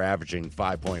Yankees are averaging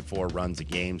 5.4 runs a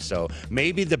game. So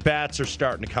maybe the bats are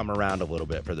starting to come around a little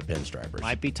bit for the Pinstripers.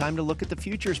 Might be time to look at the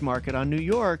futures market on New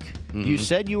York. You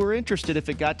said you were interested if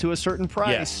it got to a certain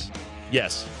price.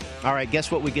 Yes. All right, guess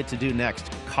what we get to do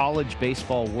next? College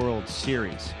Baseball World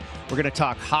Series. We're going to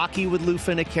talk hockey with Lou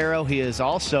Finocchiaro. He is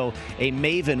also a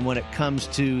maven when it comes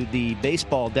to the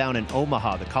baseball down in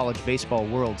Omaha, the College Baseball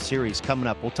World Series coming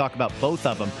up. We'll talk about both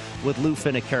of them with Lou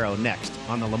Finocchiaro next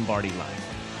on the Lombardi Line.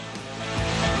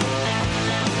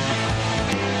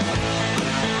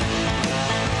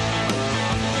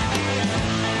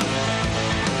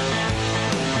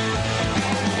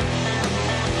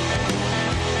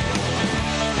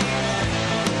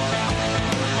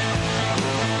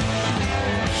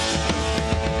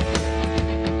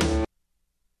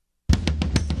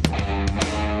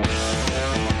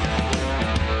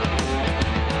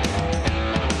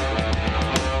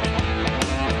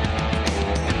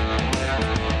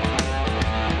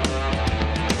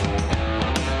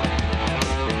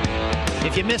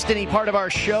 If you missed any part of our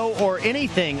show or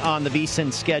anything on the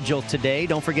VSiN schedule today,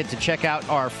 don't forget to check out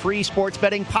our free sports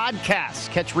betting podcasts.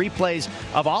 Catch replays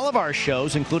of all of our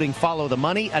shows, including Follow the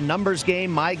Money, A Numbers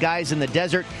Game, My Guys in the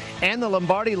Desert, and the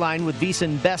Lombardi Line with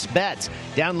VSiN Best Bets.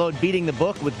 Download Beating the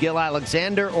Book with Gil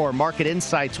Alexander or Market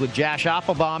Insights with Josh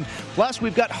Applebaum. Plus,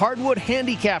 we've got Hardwood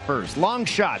Handicappers, Long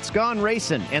Shots, Gone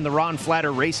Racing, and the Ron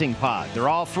Flatter Racing Pod. They're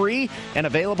all free and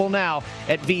available now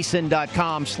at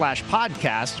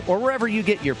vsin.com/podcast or wherever you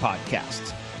get your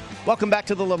podcasts. Welcome back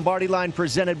to the Lombardi Line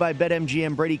presented by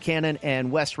BetMGM. Brady Cannon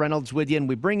and Wes Reynolds with you, and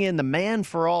we bring in the man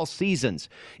for all seasons.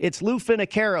 It's Lou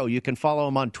Finocchiaro. You can follow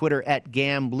him on Twitter at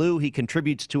GamBlue. He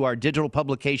contributes to our digital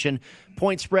publication,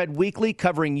 Point Spread Weekly,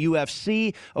 covering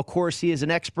UFC. Of course, he is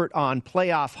an expert on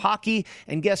playoff hockey,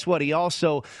 and guess what? He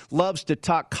also loves to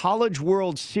talk College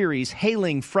World Series,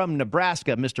 hailing from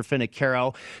Nebraska, Mr.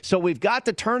 Finocchiaro. So we've got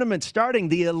the tournament starting,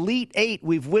 the Elite Eight.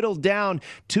 We've whittled down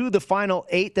to the final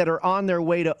 8 that are on their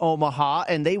way to Omaha,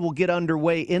 and they will get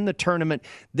underway in the tournament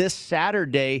this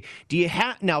Saturday. Do you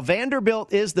have now?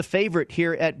 Vanderbilt is the favorite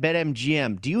here at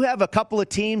BetMGM. Do you have a couple of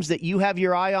teams that you have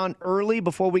your eye on early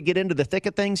before we get into the thick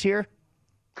of things here?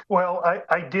 Well,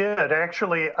 I did.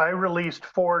 Actually, I released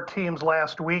 4 teams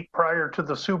last week prior to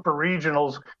the Super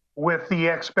Regionals with the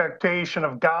expectation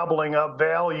of gobbling up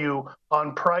value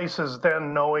on prices,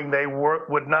 then knowing they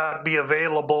would not be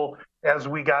available as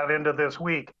we got into this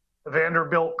week.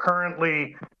 Vanderbilt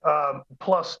currently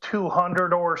plus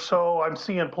 200 or so. I'm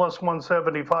seeing plus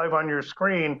 175 on your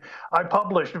screen. I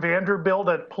published Vanderbilt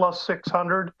at plus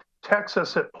 600,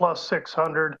 Texas at plus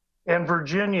 600, and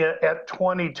Virginia at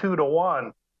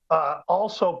 22-1.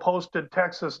 Also posted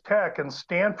Texas Tech, and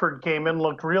Stanford came in,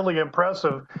 looked really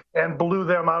impressive, and blew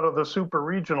them out of the Super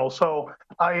Regional. So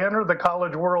I entered the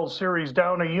College World Series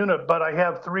down a unit, but I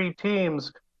have 3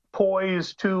 teams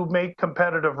poised to make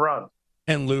competitive runs.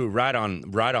 And Lou, right on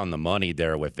the money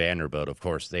there with Vanderbilt. Of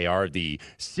course, they are the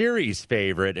series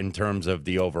favorite in terms of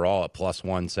the overall at plus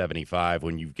 175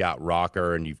 when you've got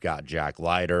Rocker and you've got Jack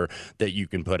Leiter that you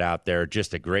can put out there.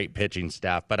 Just a great pitching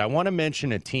staff. But I want to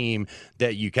mention a team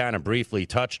that you kind of briefly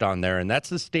touched on there, and that's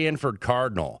the Stanford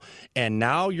Cardinal. And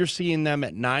now you're seeing them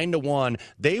at 9-1.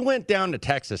 They went down to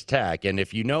Texas Tech, and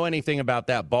if you know anything about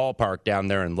that ballpark down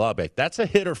there in Lubbock, that's a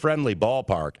hitter-friendly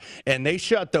ballpark, and they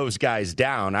shut those guys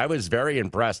down. I was very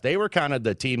impressed. They were kind of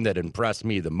the team that impressed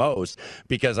me the most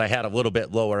because I had a little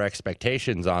bit lower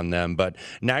expectations on them. But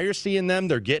now you're seeing them.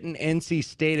 They're getting NC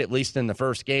State, at least in the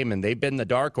first game, and they've been the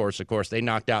dark horse. Of course, they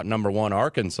knocked out number 1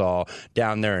 Arkansas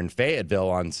down there in Fayetteville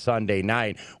on Sunday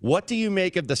night. What do you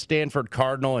make of the Stanford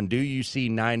Cardinal, and do you see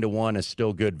 9-1 as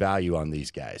still good value on these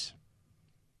guys?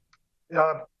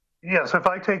 Yes, if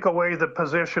I take away the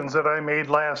positions that I made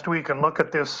last week and look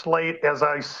at this slate as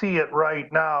I see it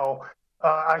right now,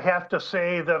 I have to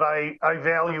say that I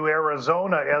value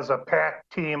Arizona as a pack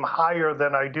team higher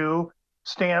than I do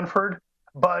Stanford.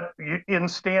 But in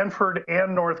Stanford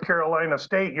and North Carolina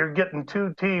State, you're getting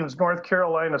 2 teams. North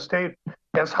Carolina State,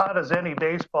 as hot as any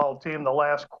baseball team the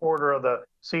last quarter of the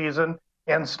season,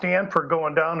 and Stanford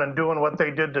going down and doing what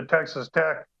they did to Texas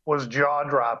Tech was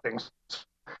jaw-dropping.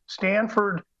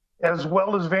 Stanford, as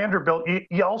well as Vanderbilt,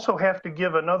 you also have to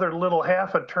give another little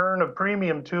half a turn of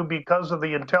premium to because of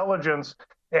the intelligence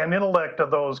and intellect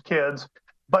of those kids.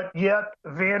 But yet,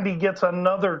 Vandy gets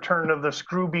another turn of the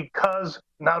screw because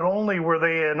not only were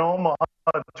they in Omaha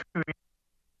 2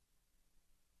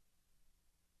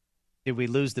 Did we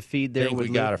lose the feed there? I think we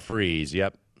got a freeze,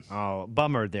 yep. Oh,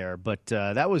 bummer there, but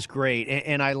that was great.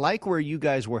 And I like where you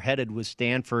guys were headed with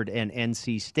Stanford and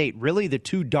NC State, really the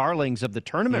 2 darlings of the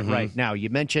tournament right now. You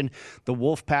mentioned the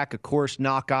Wolfpack, of course,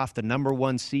 knock off the number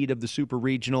 1 seed of the Super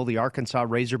Regional, the Arkansas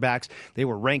Razorbacks. They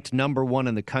were ranked number 1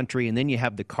 in the country, and then you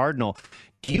have the Cardinal.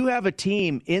 Do you have a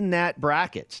team in that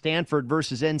bracket, Stanford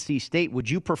versus NC State? Would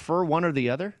you prefer one or the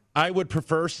other? I would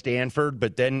prefer Stanford,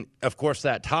 but then, of course,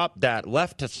 that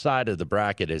left side of the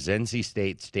bracket is NC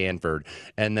State, Stanford,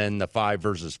 and then the 5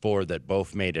 versus 4 that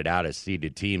both made it out as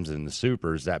seeded teams in the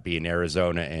Supers, that being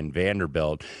Arizona and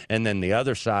Vanderbilt. And then the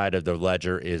other side of the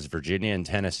ledger is Virginia and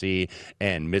Tennessee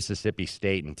and Mississippi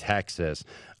State and Texas.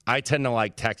 I tend to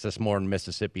like Texas more than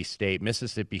Mississippi State.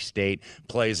 Mississippi State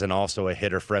plays in also a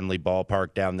hitter-friendly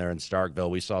ballpark down there in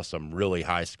Starkville. We saw some really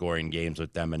high-scoring games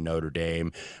with them in Notre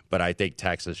Dame, but I think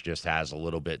Texas just has a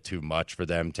little bit too much for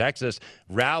them. Texas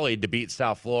rallied to beat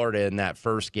South Florida in that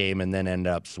first game and then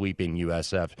ended up sweeping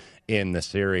USF in the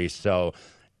series. So,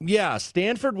 yeah,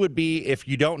 Stanford would be, if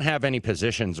you don't have any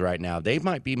positions right now, they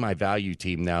might be my value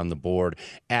team down the board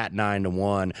at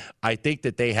 9-1. I think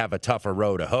that they have a tougher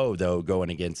row to hoe, though, going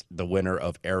against the winner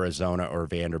of Arizona or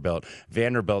Vanderbilt.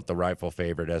 Vanderbilt, the rightful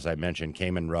favorite, as I mentioned,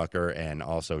 Kamen Rucker and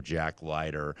also Jack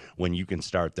Leiter. When you can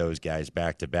start those guys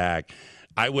back-to-back,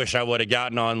 I wish I would have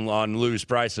gotten on Lou's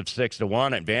price of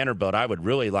 6-1 at Vanderbilt. I would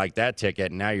really like that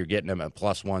ticket, and now you're getting them at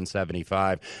plus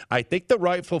 175. I think the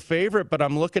rightful favorite, but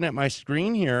I'm looking at my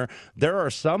screen here, there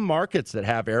are some markets that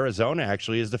have Arizona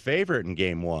actually as the favorite in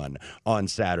Game 1 on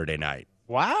Saturday night.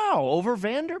 Wow, over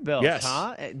Vanderbilt, yes.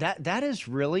 huh? That is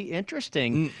really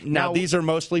interesting. Now, these are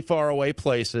mostly faraway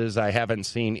places. I haven't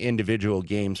seen individual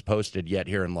games posted yet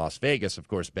here in Las Vegas. Of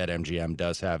course, BetMGM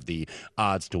does have the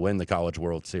odds to win the College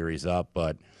World Series up,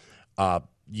 but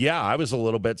yeah, I was a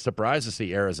little bit surprised to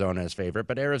see Arizona as favorite,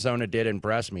 but Arizona did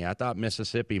impress me. I thought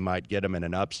Mississippi might get them in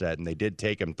an upset, and they did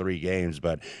take them 3 games,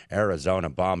 but Arizona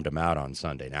bombed them out on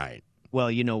Sunday night. Well,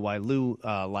 you know why Lou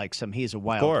likes him. He's a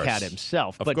Wildcat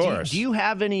himself. But do you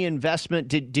have any investment?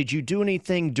 Did you do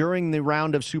anything during the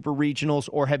round of Super Regionals,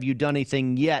 or have you done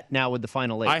anything yet now with the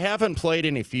Final 8? I haven't played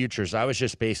any futures. I was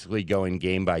just basically going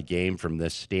game by game from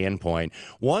this standpoint.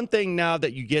 One thing now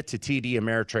that you get to TD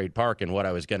Ameritrade Park, and what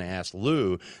I was going to ask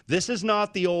Lou, this is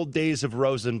not the old days of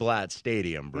Rosenblatt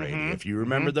Stadium, Brady. If you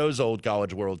remember those old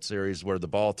College World Series where the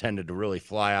ball tended to really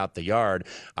fly out the yard,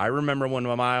 I remember when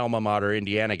my alma mater,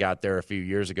 Indiana, got there a few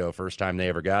years ago, first time they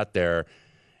ever got there.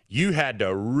 you had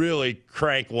to really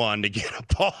crank one to get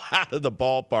a ball out of the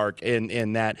ballpark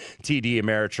in that TD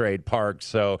Ameritrade Park.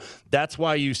 So that's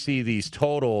why you see these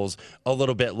totals a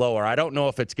little bit lower. I don't know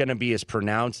if it's going to be as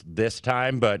pronounced this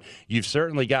time, but you've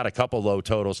certainly got a couple low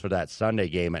totals for that Sunday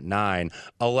game at 9,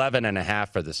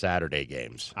 11.5 for the Saturday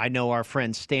games. I know our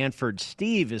friend Stanford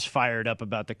Steve is fired up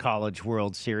about the College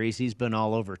World Series. He's been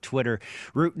all over Twitter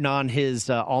rooting on his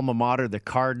alma mater, the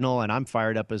Cardinal, and I'm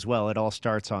fired up as well. It all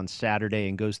starts on Saturday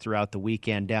and goes throughout the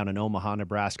weekend down in Omaha,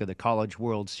 Nebraska, the College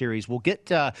World Series. We'll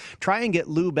try and get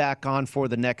Lou back on for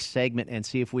the next segment and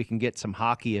see if we can get some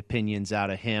hockey opinions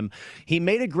out of him. He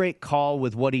made a great call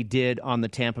with what he did on the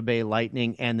Tampa Bay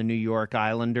Lightning and the New York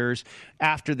Islanders.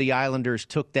 After the Islanders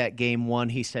took that game one,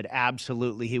 he said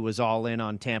absolutely he was all in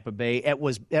on Tampa Bay. At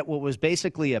what was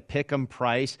basically a pick-em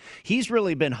price. He's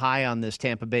really been high on this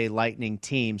Tampa Bay Lightning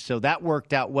team, so that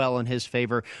worked out well in his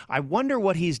favor. I wonder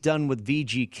what he's done with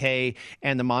VGK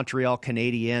and the Montreal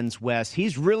Canadiens, Wes.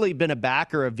 He's really been a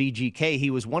backer of VGK. He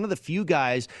was one of the few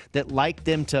guys that liked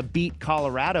them to beat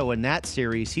Colorado in that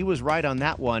series. He was right on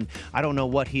that one. I don't know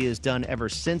what he has done ever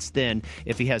since then,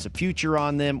 if he has a future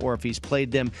on them or if he's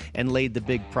played them and laid the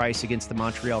big price against the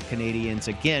Montreal Canadiens.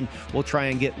 Again, we'll try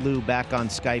and get Lou back on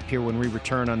Skype here when we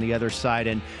return on the other side.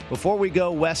 And before we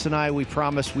go, Wes and I, we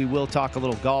promise we will talk a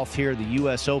little golf here. The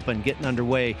U.S. Open getting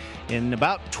underway in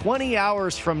about 20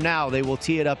 hours from now. They will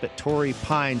tee it up at Torrey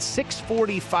Pines,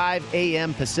 6:45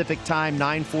 a.m. Pacific time,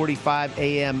 9:45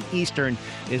 a.m. Eastern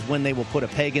is when they will put a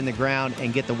peg in the ground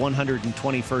and get the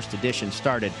 121st edition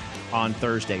started on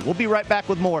Thursday. We'll be right back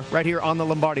with more right here on the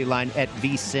Lombardi Line at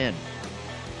VSiN.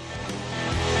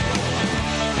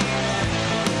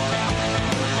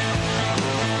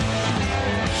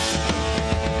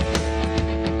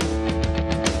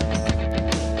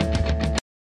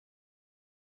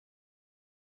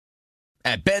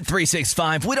 At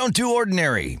Bet365, we don't do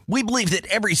ordinary. We believe that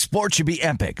every sport should be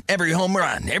epic. Every home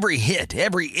run, every hit,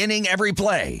 every inning, every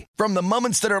play. From the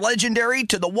moments that are legendary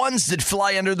to the ones that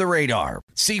fly under the radar.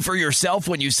 See for yourself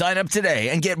when you sign up today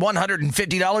and get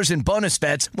 $150 in bonus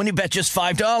bets when you bet just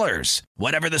 $5.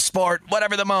 Whatever the sport,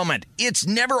 whatever the moment, it's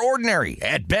never ordinary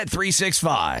at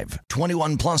Bet365.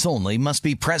 21 plus only. Must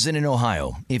be present in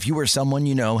Ohio. If you or someone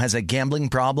you know has a gambling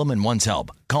problem and wants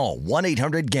help, call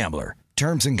 1-800-GAMBLER.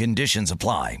 Terms and conditions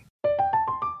apply.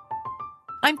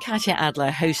 I'm Katya Adler,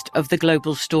 host of The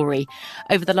Global Story.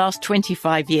 Over the last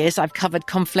 25 years, I've covered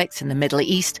conflicts in the Middle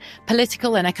East,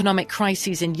 political and economic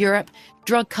crises in Europe,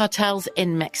 drug cartels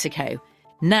in Mexico.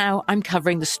 Now I'm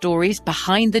covering the stories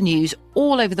behind the news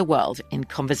all over the world in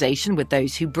conversation with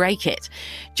those who break it.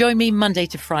 Join me Monday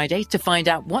to Friday to find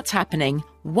out what's happening,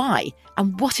 why,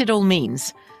 and what it all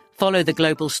means. Follow The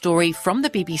Global Story from the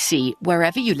BBC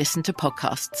wherever you listen to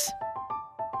podcasts.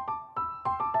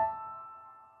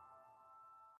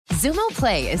 Xumo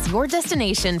Play is your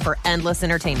destination for endless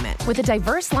entertainment. With a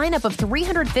diverse lineup of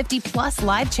 350-plus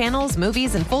live channels,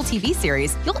 movies, and full TV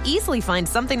series, you'll easily find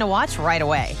something to watch right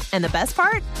away. And the best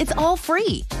part? It's all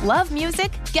free. Love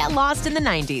music? Get lost in the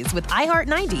 90s with iHeart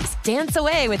 90s, dance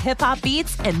away with hip-hop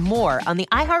beats, and more on the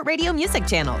iHeartRadio music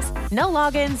channels. No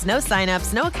logins, no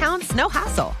signups, no accounts, no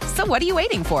hassle. So what are you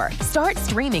waiting for? Start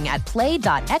streaming at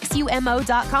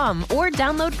play.xumo.com or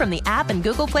download from the app and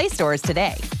Google Play stores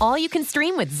today. All you can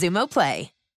stream with Xumo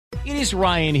Play. It is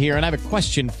Ryan here, and I have a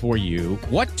question for you.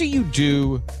 What do you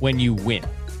do when you win?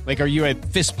 Like, are you a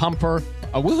fist pumper,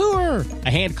 a woohooer, a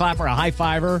hand clapper, a high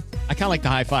fiver? I kind of like the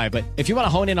high five, but if you want to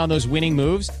hone in on those winning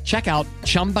moves, check out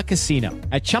Chumba Casino.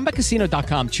 At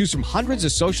ChumbaCasino.com, choose from hundreds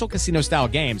of social casino-style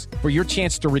games for your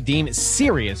chance to redeem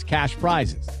serious cash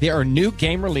prizes. There are new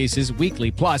game releases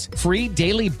weekly, plus free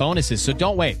daily bonuses, so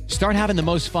don't wait. Start having the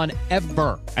most fun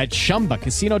ever at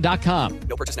ChumbaCasino.com.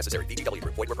 No purchase necessary. VGW.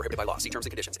 Void where prohibited by law. See terms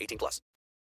and conditions. 18 plus.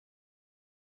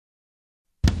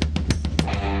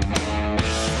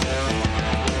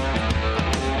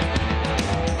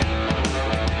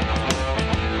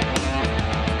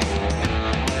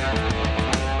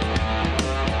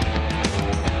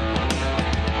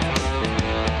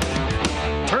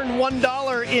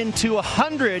 $1 into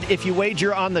 100 if you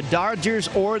wager on the Dodgers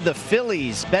or the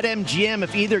Phillies. BetMGM,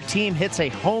 if either team hits a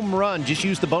home run, just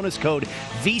use the bonus code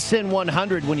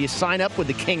VSiN100 when you sign up with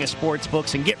the King of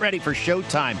Sportsbooks and get ready for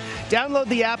showtime. Download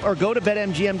the app or go to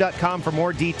BetMGM.com for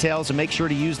more details and make sure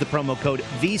to use the promo code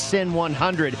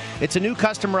VSiN100. It's a new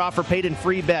customer offer, paid in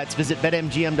free bets. Visit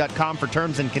BetMGM.com for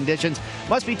terms and conditions.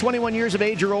 Must be 21 years of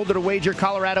age or older to wager.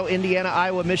 Colorado, Indiana,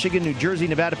 Iowa, Michigan, New Jersey,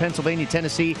 Nevada, Pennsylvania,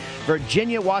 Tennessee,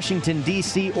 Virginia, Washington,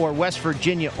 D.C., Tennessee, or West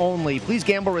Virginia only. Please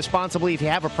gamble responsibly. If you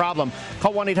have a problem,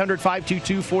 call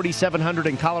 1-800-522-4700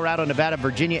 in Colorado, Nevada,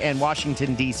 Virginia, and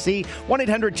Washington, D.C.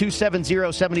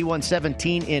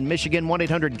 1-800-270-7117 in Michigan.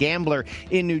 1-800-GAMBLER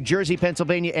in New Jersey,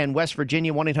 Pennsylvania, and West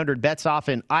Virginia. 1-800-BETS-OFF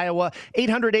in Iowa.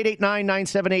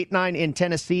 800-889-9789 in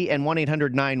Tennessee, and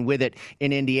 1-800-9-WITH-IT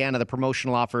in Indiana. The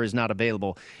promotional offer is not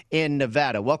available in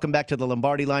Nevada. Welcome back to the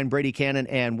Lombardi Line. Brady Cannon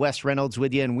and Wes Reynolds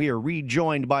with you, and we are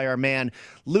rejoined by our man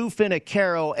Lou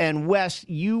Finocchiaro. And Wes,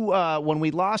 you when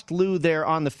we lost Lou there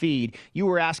on the feed, you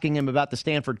were asking him about the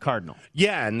Stanford Cardinal.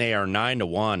 Yeah, and they are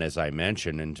 9-1, as I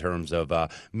mentioned, in terms of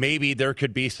maybe there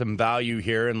could be some value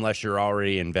here unless you're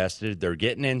already invested. They're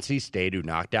getting NC State, who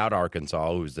knocked out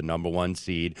Arkansas, who's the number 1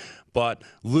 seed. But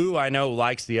Lou, I know,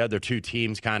 likes the other two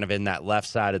teams kind of in that left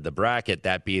side of the bracket,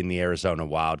 that being the Arizona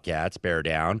Wildcats, bear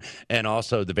down, and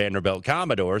also the Vanderbilt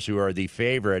Commodores, who are the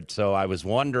favorite. So I was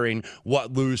wondering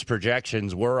what Lou's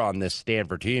projections were on this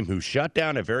Stanford team, who shut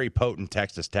down a very potent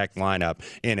Texas Tech lineup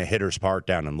in a hitter's park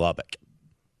down in Lubbock.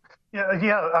 Yeah.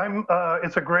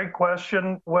 It's a great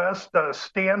question, Wes.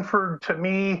 Stanford, to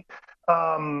me,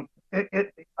 I'm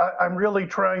really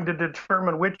trying to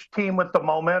determine which team with the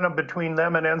momentum between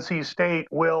them and NC State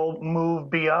will move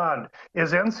beyond.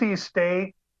 Is NC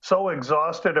State so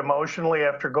exhausted emotionally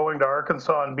after going to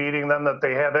Arkansas and beating them that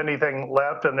they have anything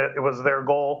left, and it was their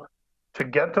goal to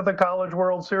get to the College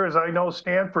World Series? I know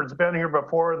Stanford's been here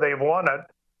before. They've won it.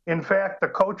 In fact, the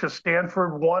coach of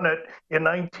Stanford won it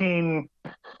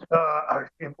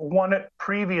won it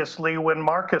previously when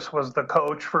Marcus was the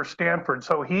coach for Stanford.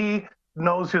 So he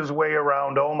knows his way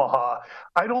around Omaha.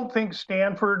 I don't think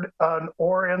Stanford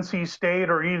or NC State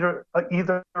or either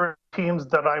teams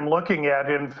that I'm looking at.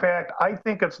 In fact, I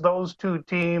think it's those two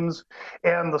teams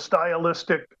and the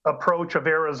stylistic approach of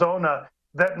Arizona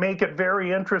that make it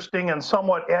very interesting and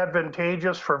somewhat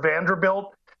advantageous for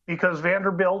Vanderbilt, because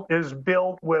Vanderbilt is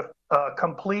built with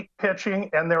complete pitching,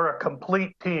 and they're a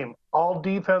complete team. All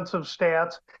defensive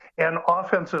stats and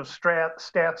offensive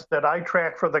stats that I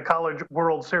track for the College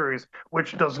World Series,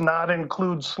 which does not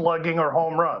include slugging or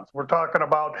home runs. We're talking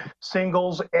about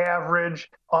singles,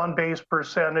 average, on-base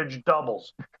percentage,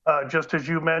 doubles. Just as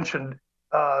you mentioned,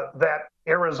 that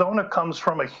Arizona comes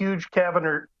from a huge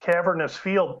cavernous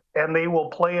field, and they will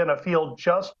play in a field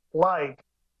just like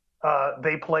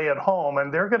they play at home,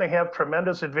 and they're going to have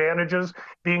tremendous advantages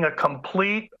being a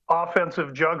complete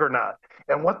offensive juggernaut.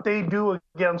 And what they do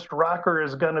against Rocker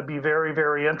is going to be very,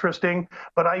 very interesting.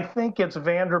 But I think it's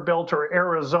Vanderbilt or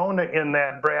Arizona in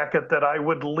that bracket that I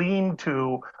would lean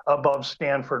to above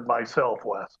Stanford myself,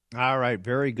 Wes. All right,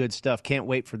 very good stuff. Can't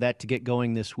wait for that to get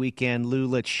going this weekend. Lou,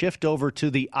 let's shift over to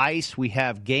the ice. We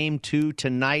have Game 2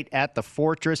 tonight at the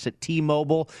Fortress at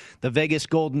T-Mobile. The Vegas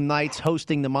Golden Knights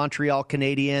hosting the Montreal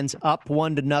Canadiens, up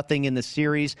 1-0 in the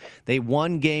series. They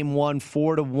won Game 1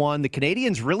 4-1. The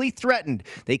Canadiens really threatened.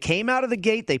 They came out of the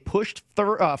gate. They pushed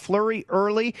Fleury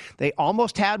early. They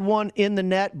almost had one in the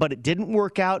net, but it didn't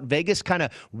work out. Vegas kind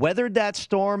of weathered that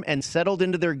storm and settled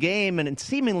into their game, and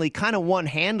seemingly kind of won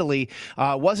handily.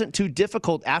 Wasn't too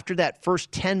difficult after that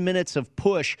first 10 minutes of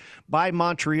push by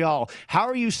Montreal. How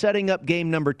are you setting up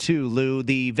game number 2, Lou?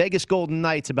 The Vegas Golden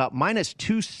Knights about minus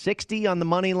 260 on the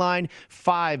money line.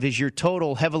 5 is your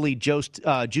total, heavily juiced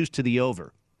to the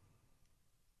over.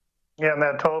 Yeah, and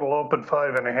that total opened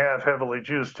 5.5, heavily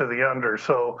juiced to the under.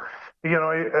 So, you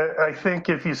know, I think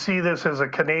if you see this as a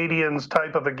Canadiens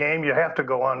type of a game, you have to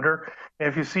go under.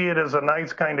 If you see it as a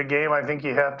Knights kind of game, I think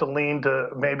you have to lean to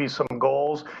maybe some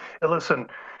goals. And listen,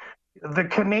 the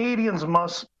Canadiens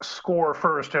must score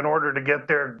first in order to get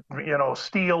their,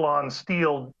 steel on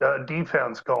steel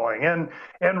defense going.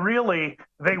 And really,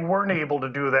 they weren't able to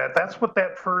do that. That's what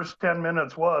that first 10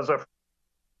 minutes was.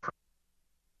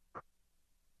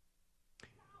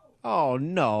 Oh,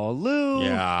 no, Lou.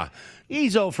 Yeah.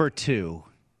 He's 0 for 2.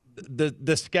 The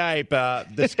Skype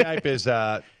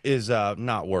is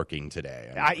not working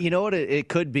today. You know what it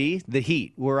could be? The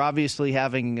heat. We're obviously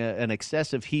having an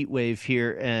excessive heat wave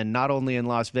here, and not only in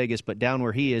Las Vegas, but down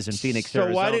where he is in Phoenix,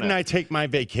 Arizona. So why didn't I take my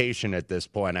vacation at this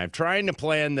point? I'm trying to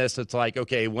plan this. It's like,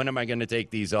 okay, when am I going to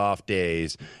take these off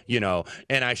days? And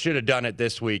I should have done it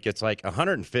this week. It's like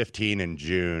 115 in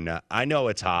June. I know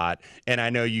it's hot, and I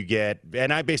know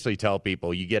and I basically tell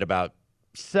people you get about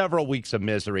several weeks of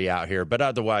misery out here, but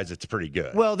otherwise it's pretty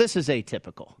good. Well, this is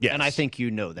atypical, yes. And I think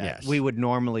you know that. Yes. We would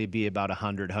normally be about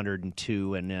 100,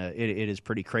 102, and it is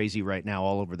pretty crazy right now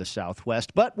all over the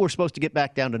Southwest, but we're supposed to get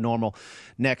back down to normal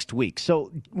next week.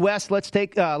 So, Wes, let's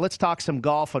talk some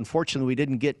golf. Unfortunately, we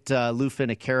didn't get Lou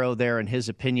Finocchiaro there and his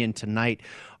opinion tonight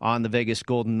on the Vegas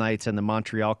Golden Knights and the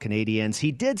Montreal Canadiens.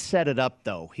 He did set it up,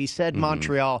 though. He said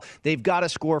Montreal, they've got to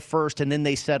score first, and then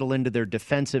they settle into their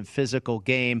defensive, physical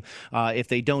game. If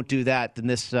they don't do that, then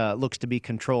this looks to be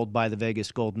controlled by the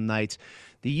Vegas Golden Knights.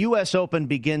 The U.S. Open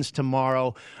begins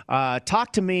tomorrow.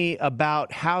 Talk to me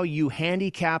about how you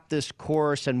handicapped this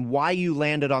course and why you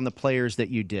landed on the players that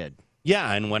you did.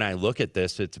 Yeah, and when I look at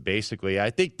this, it's basically,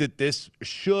 I think that this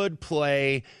should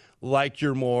play like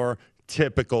your more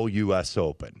typical U.S.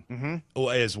 Open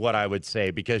is what I would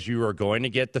say, because you are going to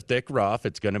get the thick rough.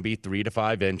 It's going to be 3 to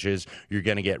 5 inches. You're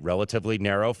going to get relatively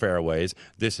narrow fairways.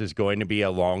 This is going to be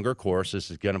a longer course.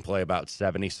 This is going to play about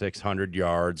 7,600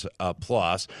 yards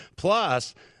plus.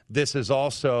 Plus, this is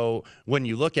also, when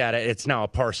you look at it, it's now a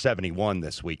par 71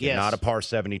 this weekend, yes. Not a par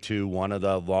 72. One of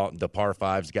the par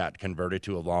 5s got converted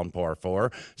to a long par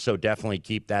 4, so definitely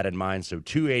keep that in mind. So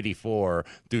 284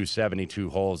 through 72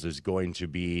 holes is going to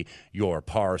be your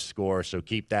par score, so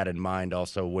keep that in mind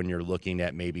also when you're looking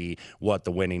at maybe what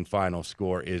the winning final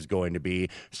score is going to be.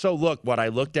 So look, what I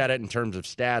looked at it in terms of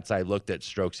stats, I looked at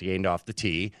strokes gained off the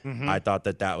tee. I thought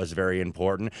that was very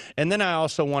important. And then I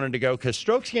also wanted to go, because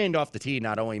strokes gained off the tee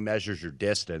not only measures your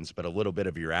distance, but a little bit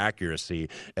of your accuracy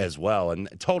as well. And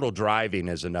total driving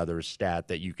is another stat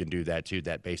that you can do that too,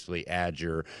 that basically adds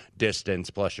your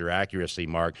distance plus your accuracy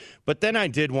mark. But then I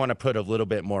did want to put a little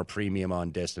bit more premium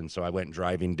on distance, so I went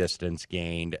driving distance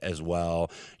gained as well.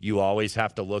 You always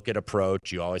have to look at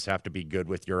approach. You always have to be good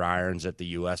with your irons at the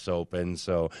U.S. Open,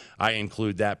 so I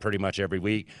include that pretty much every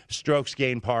week. Strokes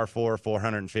gained par 4,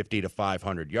 450 to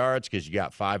 500 yards, because you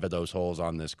got 5 of those holes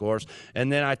on this course.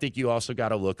 And then I think you also got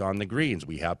to look on the greens.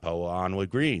 We have POA on with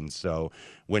greens. So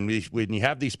when you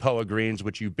have these POA greens,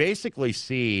 which you basically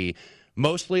see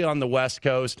mostly on the West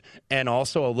Coast and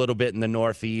also a little bit in the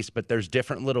Northeast, but there's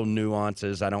different little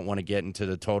nuances. I don't want to get into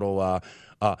the total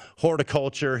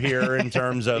horticulture here in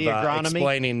terms of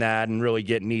explaining that and really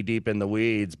get knee deep in the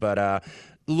weeds. But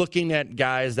looking at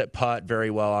guys that putt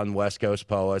very well on West Coast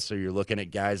POA, so you're looking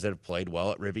at guys that have played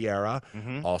well at Riviera,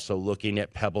 also looking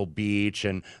at Pebble Beach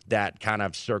and that kind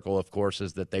of circle of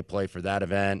courses that they play for that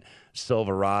event,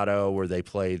 Silverado, where they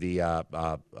play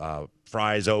the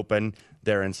Fry's Open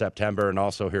there in September, and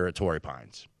also here at Torrey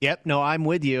Pines. Yep, no, I'm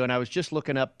with you, and I was just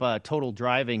looking up total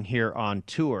driving here on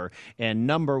tour, and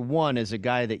number 1 is a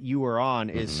guy that you were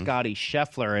on is Scotty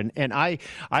Scheffler, and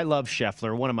I love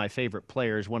Scheffler, one of my favorite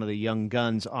players, one of the young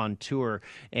guns on tour,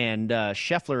 and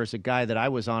Scheffler is a guy that I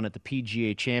was on at the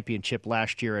PGA Championship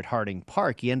last year at Harding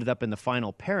Park. He ended up in the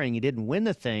final pairing. He didn't win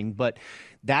the thing, but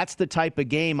that's the type of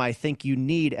game I think you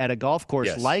need at a golf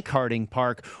course like Harding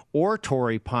Park or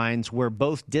Torrey Pines, where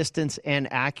both distance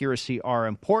and accuracy are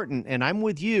important. And I'm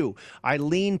with you. I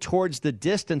lean towards the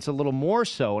distance a little more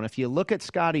so. And if you look at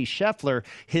Scotty Scheffler,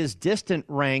 his distance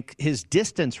rank is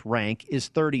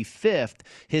 35th.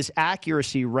 His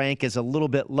accuracy rank is a little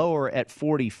bit lower at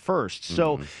 41st.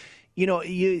 So you know,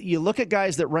 you look at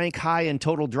guys that rank high in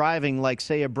total driving, like,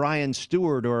 say, a Brian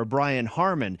Stewart or a Brian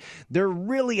Harmon. They're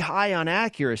really high on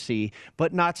accuracy,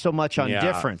 but not so much on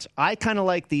difference. I kind of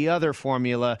like the other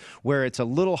formula where it's a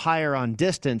little higher on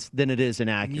distance than it is in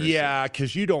accuracy. Yeah,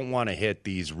 because you don't want to hit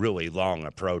these really long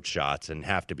approach shots and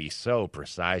have to be so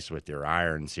precise with your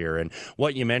irons here. And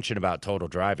what you mentioned about total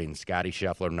driving, Scotty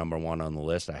Scheffler, number 1 on the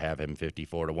list. I have him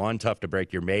 54-1. Tough to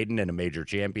break your maiden in a major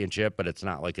championship, but it's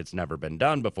not like it's never been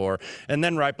done before. And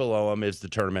then right below him is the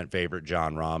tournament favorite,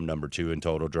 Jon Rahm, number 2 in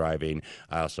total driving.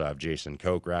 I also have Jason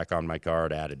Kokrak on my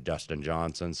card, added Dustin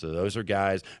Johnson. So those are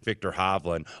guys, Victor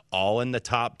Hovland, all in the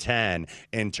top 10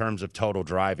 in terms of total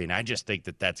driving. I just think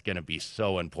that that's going to be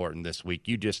so important this week.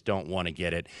 You just don't want to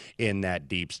get it in that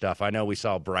deep stuff. I know we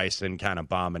saw Bryson kind of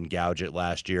bomb and gouge it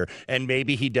last year, and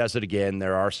maybe he does it again.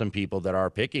 There are some people that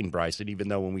are picking Bryson, even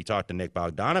though when we talked to Nick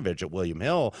Bogdanovich at William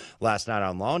Hill last night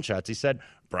on Lawn Shots, he said,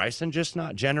 Bryson just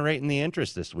not generating the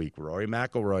interest this week. Rory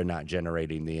McIlroy not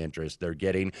generating the interest. They're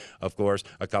getting, of course,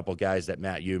 a couple guys that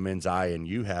Matt Youmans, I and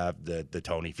you have, the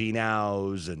Tony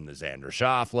Finau's and the Xander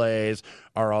Schauffele's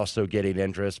are also getting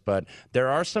interest. But there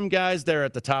are some guys there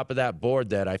at the top of that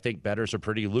board that I think bettors are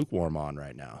pretty lukewarm on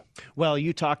right now. Well,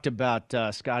 you talked about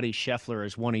Scotty Scheffler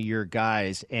as one of your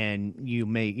guys, and you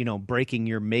may, breaking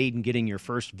your maiden, getting your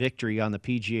first victory on the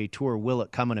PGA Tour. Will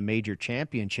it come in a major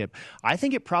championship? I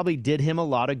think it probably did him a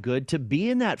lot lot of good to be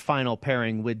in that final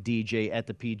pairing with DJ at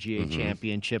the PGA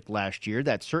Championship last year.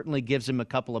 That certainly gives him a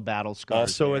couple of battle scars.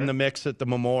 Also in the mix at the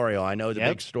Memorial. I know the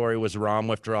big story was Rahm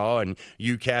withdrawal and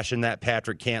you cashing that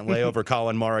Patrick Cantlay over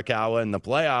Colin Morikawa in the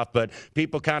playoff, but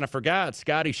people kind of forgot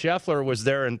Scotty Scheffler was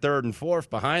there in third and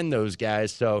fourth behind those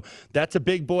guys. So that's a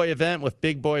big boy event with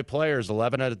big boy players.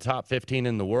 11 of the top 15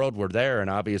 in the world were there, and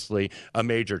obviously a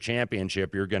major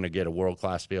championship. You're going to get a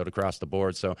world-class field across the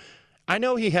board. So I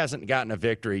know he hasn't gotten a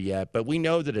victory yet, but we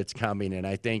know that it's coming, and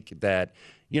I think that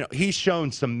he's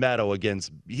shown some mettle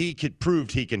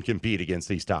proved he can compete against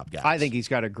these top guys. I think he's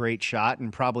got a great shot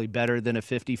and probably better than a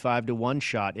 55-1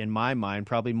 shot in my mind,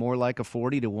 probably more like a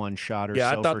 40-1 shot or so. Yeah,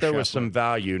 I thought there was Scheffler. some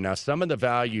value. Now, some of the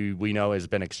value we know has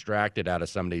been extracted out of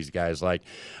some of these guys. Like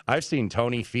I've seen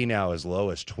Tony Finau as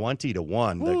low as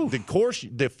 20-1. The course,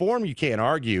 the form you can't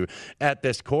argue at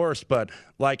this course, but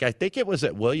like I think it was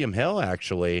at William Hill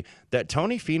actually that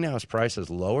Tony Finau's price is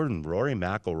lower than Rory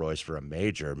McIlroy's for a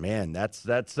major. Man, that's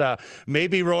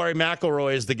maybe Rory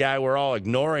McIlroy is the guy we're all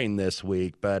ignoring this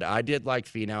week, but I did like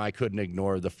Finau. I couldn't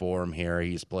ignore the form here.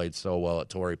 He's played so well at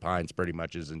Torrey Pines pretty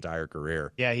much his entire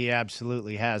career. Yeah, he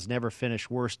absolutely has. Never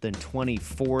finished worse than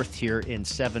 24th here in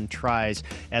 7 tries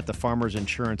at the Farmers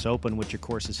Insurance Open, which of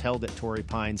course is held at Torrey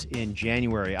Pines in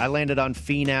January. I landed on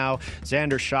Finau,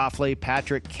 Xander Schauffele,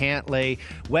 Patrick Cantlay,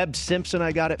 Webb Simpson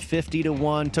I got at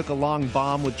 50-1, took a long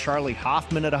bomb with Charlie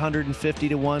Hoffman at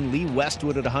 150-1, Lee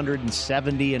Westwood at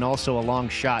 170, and also a long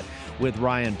shot with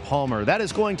Ryan Palmer. That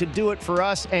is going to do it for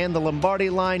us and the Lombardi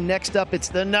line. Next up, it's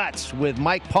the Nuts with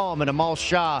Mike Palm and Amal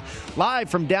Shah, live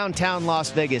from downtown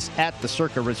Las Vegas at the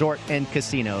Circa Resort and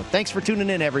Casino. Thanks for tuning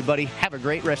in, everybody. Have a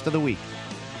great rest of the week.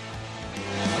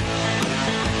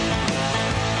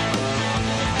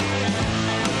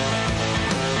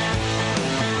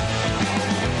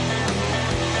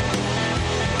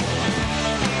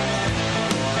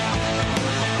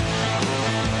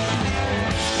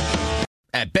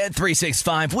 At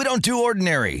Bet365, we don't do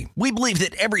ordinary. We believe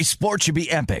that every sport should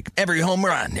be epic. Every home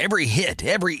run, every hit,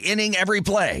 every inning, every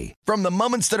play. From the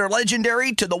moments that are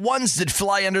legendary to the ones that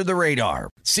fly under the radar.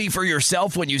 See for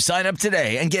yourself when you sign up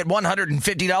today and get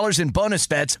 $150 in bonus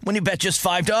bets when you bet just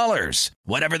 $5.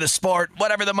 Whatever the sport,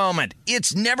 whatever the moment,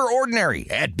 it's never ordinary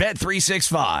at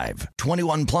Bet365.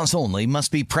 21 plus only.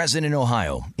 Must be present in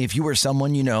Ohio. If you or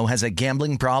someone you know has a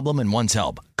gambling problem and wants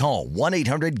help, call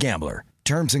 1-800-GAMBLER.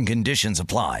 Terms and conditions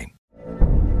apply.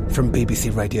 From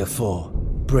BBC Radio 4,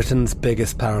 Britain's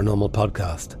biggest paranormal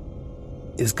podcast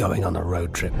is going on a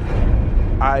road trip.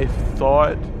 I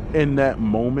thought in that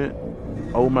moment,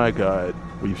 oh my God,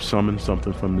 we've summoned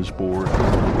something from this board.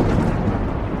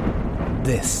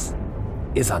 This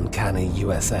is Uncanny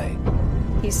USA.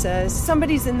 He says,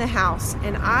 somebody's in the house,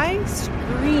 and I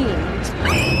screamed.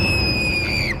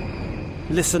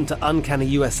 Listen to Uncanny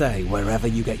USA wherever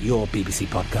you get your BBC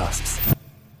podcasts,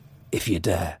 if you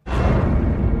dare.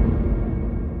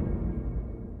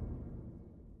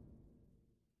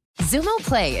 Xumo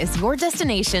Play is your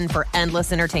destination for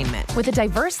endless entertainment. With a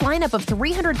diverse lineup of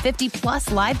 350 plus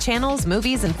live channels,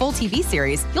 movies, and full TV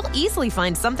series, you'll easily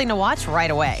find something to watch right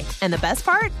away. And the best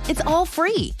part? It's all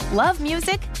free. Love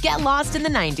music? Get lost in the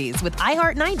 90s with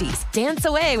iHeart 90s, dance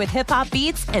away with hip-hop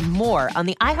beats, and more on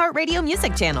the iHeartRadio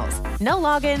music channels. No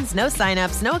logins, no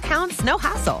signups, no accounts, no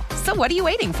hassle. So what are you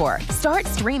waiting for? Start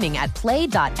streaming at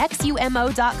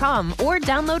play.xumo.com or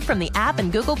download from the app and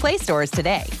Google Play stores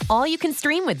today. All you can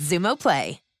stream with Xumo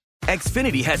Play.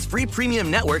 Xfinity has free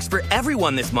premium networks for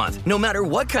everyone this month, no matter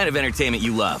what kind of entertainment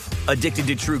you love. Addicted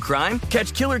to true crime?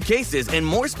 Catch killer cases and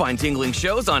more spine-tingling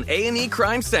shows on A&E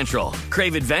Crime Central.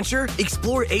 Crave adventure?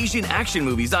 Explore Asian action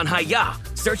movies on Hi-Ya.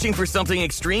 Searching for something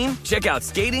extreme? Check out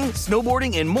skating,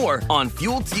 snowboarding, and more on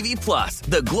Fuel TV Plus,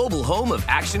 the global home of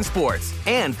action sports.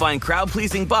 And find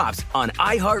crowd-pleasing bops on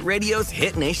iHeartRadio's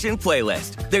Hit Nation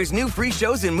playlist. There's new free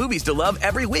shows and movies to love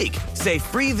every week. Say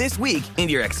free this week in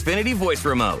your Xfinity voice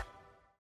remote.